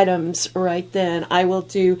ancillary items right then. I will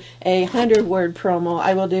do a 100-word promo.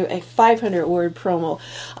 I will do a 500-word promo.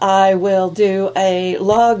 I will do a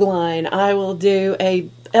log line. I will do a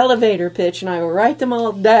elevator pitch, and I will write them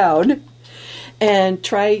all down and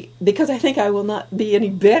try, because I think I will not be any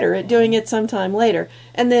better at doing it sometime later.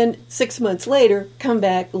 And then 6 months later, come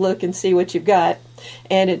back, look, and see what you've got.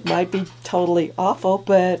 And it might be totally awful,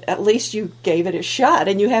 but at least you gave it a shot,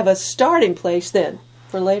 and you have a starting place then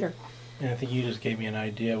for later. And I think you just gave me an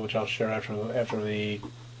idea, which I'll share after the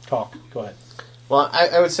talk. Go ahead. Well,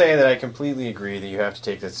 I would say that I completely agree that you have to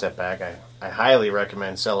take that step back. I highly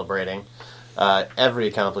recommend celebrating every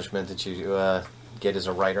accomplishment that you get as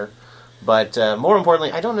a writer. But more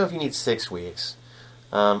importantly, I don't know if you need 6 weeks.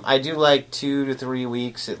 I do like 2 to 3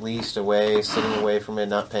 weeks at least away, sitting away from it,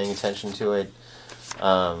 not paying attention to it.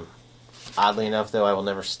 Oddly enough, though, I will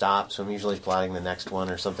never stop, so I'm usually plotting the next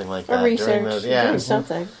one or something like that. Or research, during those, yeah,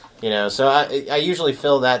 something. You know, so I usually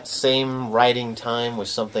fill that same writing time with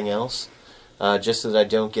something else, just so that I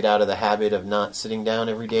don't get out of the habit of not sitting down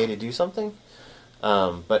every day to do something.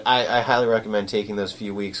 But I highly recommend taking those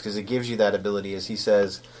few weeks because it gives you that ability, as he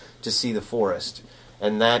says, to see the forest.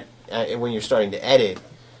 And that, when you're starting to edit,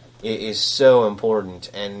 it is so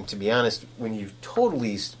important. And to be honest, when you've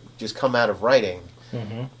totally just come out of writing,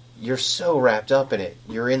 you're so wrapped up in it.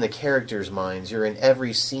 You're in the characters' minds. You're in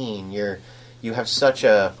every scene. You have such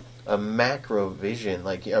a macro vision,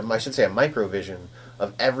 I should say a micro vision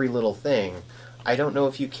of every little thing. I don't know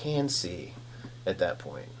if you can see at that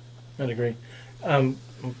point. I'd agree. I'm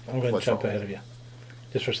going to jump ahead of you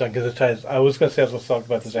just for a second because it ties. I was going to say I was going to talk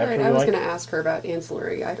about this after. Right, I was going to ask her about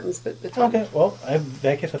ancillary items, but it's okay. Well, in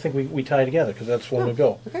that case, I think we tie together because that's when we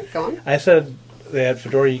go. Okay, go on. I said that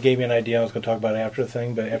Fedora, you gave me an idea. I was going to talk about it after the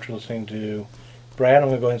thing, but after listening to Brad, I'm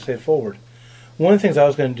going to go ahead and say it forward. One of the things I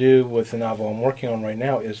was going to do with the novel I'm working on right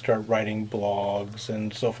now is start writing blogs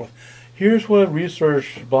and so forth. Here's what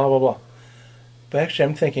research, blah blah blah. But actually,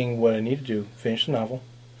 I'm thinking what I need to do: finish the novel.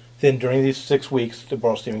 Then during these 6 weeks, to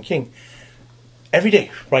borrow Stephen King, every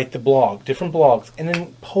day write the blog, different blogs, and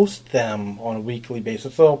then post them on a weekly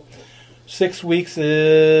basis. So 6 weeks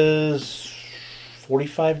is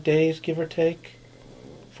 45 days, give or take.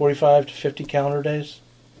 45 to 50 calendar days.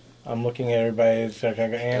 I'm looking at everybody's...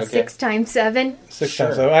 Okay. 6 times 7. 6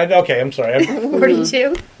 times 7. Okay, I'm sorry.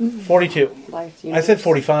 42. 42. I said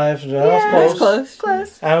 45. So I was close.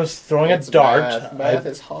 Close. I was throwing a dart. Math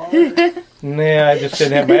is hard. Nah, I just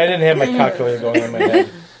didn't have my calculator going in my head.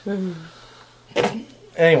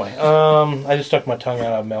 Anyway, I just stuck my tongue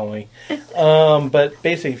out of Melanie. But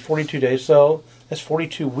basically, 42 days. So that's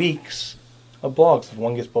 42 weeks of blogs. If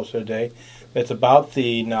one gets posted a day, that's about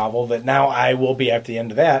the novel. That now I will be at the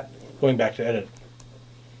end of that going back to edit.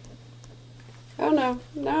 Oh no,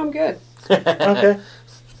 I'm good. Okay.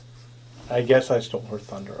 I guess I stole her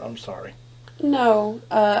thunder. I'm sorry. No,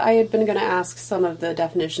 I had been going to ask some of the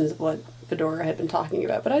definitions of what Fedora had been talking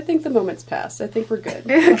about, but I think the moment's passed. I think we're good.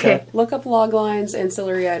 Okay. Look up log lines,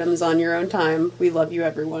 ancillary items on your own time. We love you,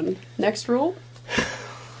 everyone. Next rule?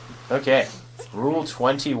 Okay. Rule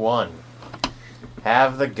 21.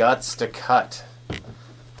 Have the guts to cut.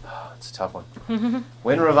 Oh, it's a tough one.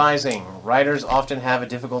 When revising, writers often have a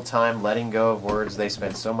difficult time letting go of words they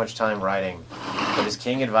spent so much time writing. But as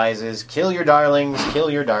King advises, kill your darlings, kill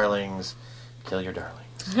your darlings, kill your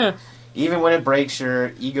darlings. Even when it breaks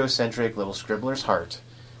your egocentric little scribbler's heart,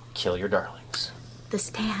 kill your darlings. The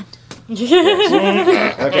Stand.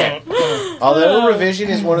 Okay. Although revision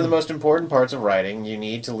is one of the most important parts of writing, you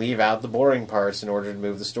need to leave out the boring parts in order to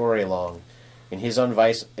move the story along. In his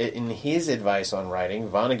advice on writing,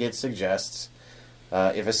 Vonnegut suggests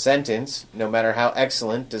If a sentence, no matter how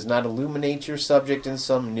excellent, does not illuminate your subject in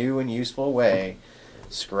some new and useful way,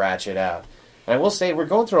 scratch it out. And I will say, we're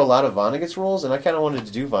going through a lot of Vonnegut's rules, and I kind of wanted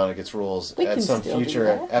to do Vonnegut's rules We at can some still do future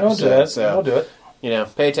that. episode. So, We'll do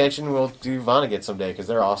it. pay attention. We'll do Vonnegut someday, because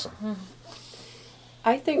they're awesome.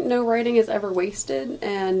 I think no writing is ever wasted,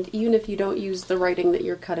 and even if you don't use the writing that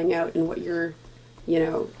you're cutting out and what you're,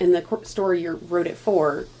 in the story you wrote it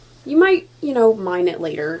for, you might, mine it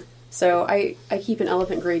later. So I keep an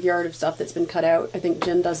elephant graveyard of stuff that's been cut out. I think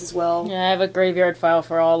Jen does as well. Yeah, I have a graveyard file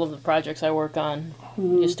for all of the projects I work on.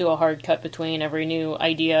 You just do a hard cut between every new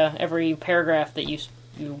idea, every paragraph that you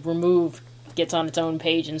remove gets on its own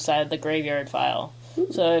page inside the graveyard file.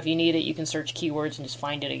 So if you need it, you can search keywords and just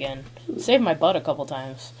find it again. Saved my butt a couple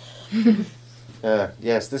times.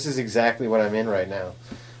 Yes, this is exactly what I'm in right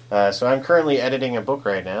now. So I'm currently editing a book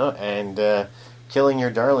right now, and killing your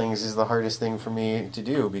darlings is the hardest thing for me to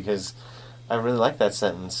do, because I really like that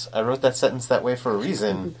sentence. I wrote that sentence that way for a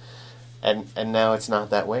reason, and now it's not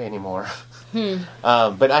that way anymore.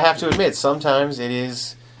 But I have to admit, sometimes it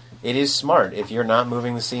is smart. If you're not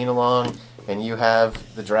moving the scene along, and you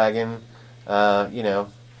have the dragon,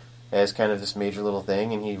 as kind of this major little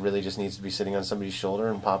thing, and he really just needs to be sitting on somebody's shoulder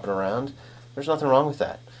and popping around, there's nothing wrong with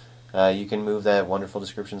that. You can move that wonderful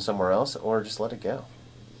description somewhere else, or just let it go.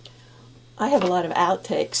 I have a lot of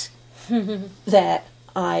outtakes that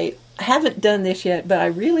I haven't done this yet, but I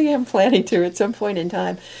really am planning to at some point in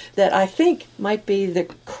time, that I think might be the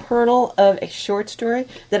kernel of a short story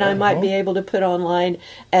that I might be able to put online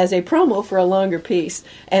as a promo for a longer piece.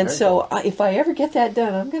 And if I ever get that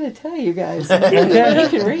done, I'm going to tell you guys. You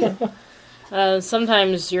can read.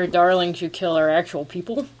 Sometimes your darlings you kill are actual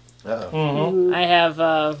people. Uh-oh. I have,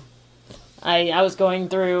 I was going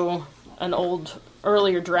through an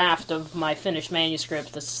earlier draft of my finished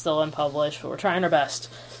manuscript that's still unpublished, but we're trying our best.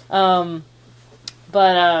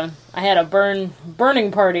 But I had a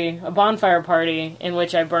burning party, a bonfire party, in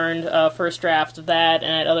which I burned a first draft of that,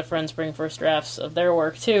 and I had other friends bring first drafts of their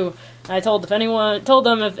work too. And I told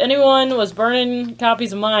them if anyone was burning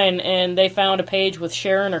copies of mine and they found a page with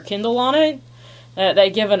Sharon or Kindle on it,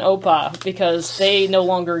 they give an OPA, because they no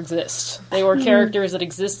longer exist. They were characters that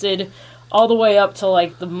existed all the way up to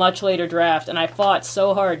like the much later draft, and I fought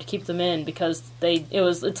so hard to keep them in, because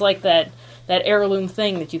it's like that heirloom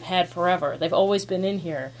thing that you've had forever. They've always been in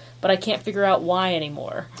here, but I can't figure out why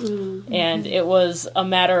anymore. And it was a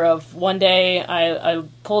matter of one day I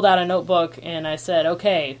pulled out a notebook and I said,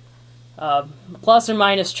 okay, plus or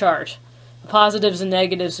minus chart, the positives and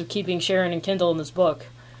negatives of keeping Sharon and Kindle in this book.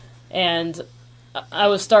 And I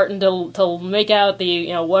was starting to make out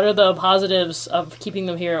what are the positives of keeping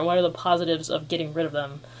them here and what are the positives of getting rid of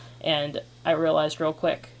them. And I realized real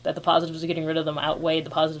quick that the positives of getting rid of them outweighed the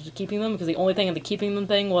positives of keeping them, because the only thing of the keeping them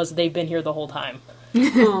thing was they've been here the whole time.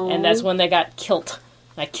 And that's when they got killed.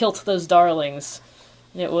 I killed those darlings.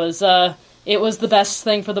 It was the best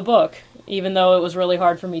thing for the book, even though it was really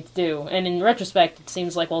hard for me to do. And in retrospect, it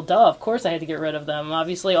seems like, well, duh, of course I had to get rid of them.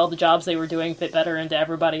 Obviously, all the jobs they were doing fit better into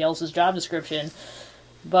everybody else's job description.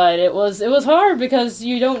 But it was hard, because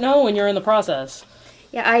you don't know when you're in the process.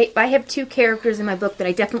 Yeah, I have two characters in my book that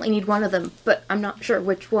I definitely need one of them, but I'm not sure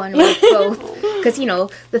which one or both. Because,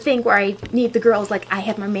 the thing where I need the girls, like, I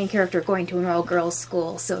have my main character going to an all-girls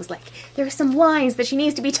school, so it's like, there's some lines that she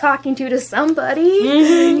needs to be talking to somebody,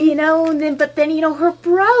 but then, her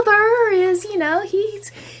brother is,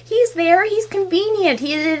 he's there, he's convenient,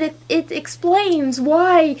 it explains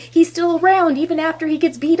why he's still around, even after he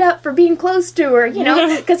gets beat up for being close to her,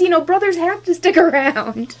 because, brothers have to stick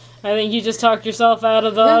around. I think you just talked yourself out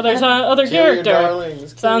of the other character.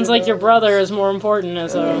 Sounds like your brother is more important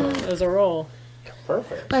as a role.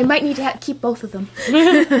 Perfect. I might need to keep both of them.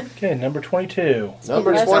 Okay, number 22.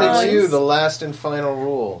 Number 22, the last and final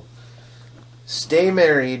rule. Stay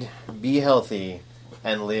married, be healthy,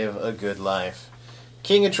 and live a good life.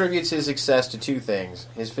 King attributes his success to two things,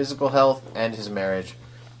 his physical health and his marriage.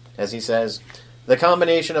 As he says, the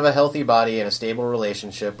combination of a healthy body and a stable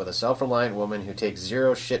relationship with a self-reliant woman who takes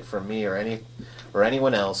zero shit from me or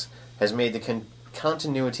anyone else has made the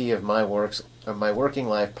continuity of my working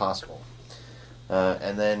life possible.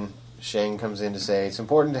 And then Shang comes in to say, it's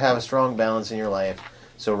important to have a strong balance in your life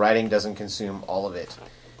so writing doesn't consume all of it.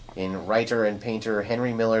 In writer and painter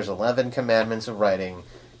Henry Miller's 11 Commandments of Writing,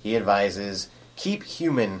 he advises, keep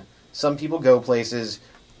human. Some people go places.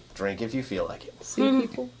 Drink if you feel like it. See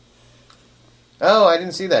people. Oh, I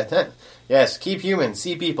didn't see that. Yes, keep human,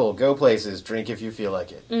 see people, go places, drink if you feel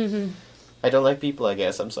like it. Mm-hmm. I don't like people, I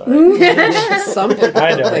guess. I'm sorry. Some people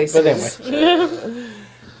I know, places. but anyway.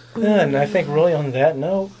 And I think really on that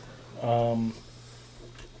note,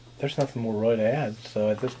 there's nothing more Roy to add. So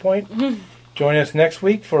at this point, join us next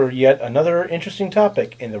week for yet another interesting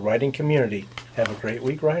topic in the writing community. Have a great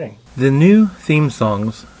week writing. The new theme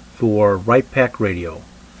songs for Right Pack Radio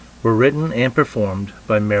were written and performed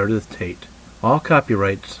by Meredith Tate. All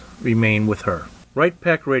copyrights remain with her. Right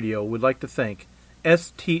Pack Radio would like to thank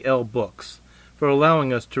STL Books for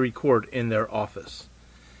allowing us to record in their office.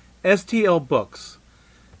 STL Books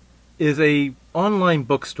is a online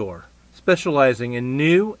bookstore specializing in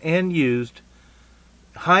new and used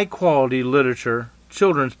high-quality literature,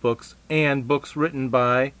 children's books, and books written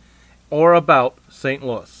by or about St.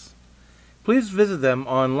 Louis. Please visit them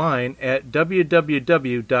online at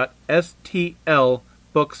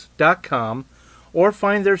www.stlbooks.com or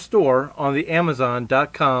find their store on the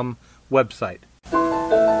Amazon.com website.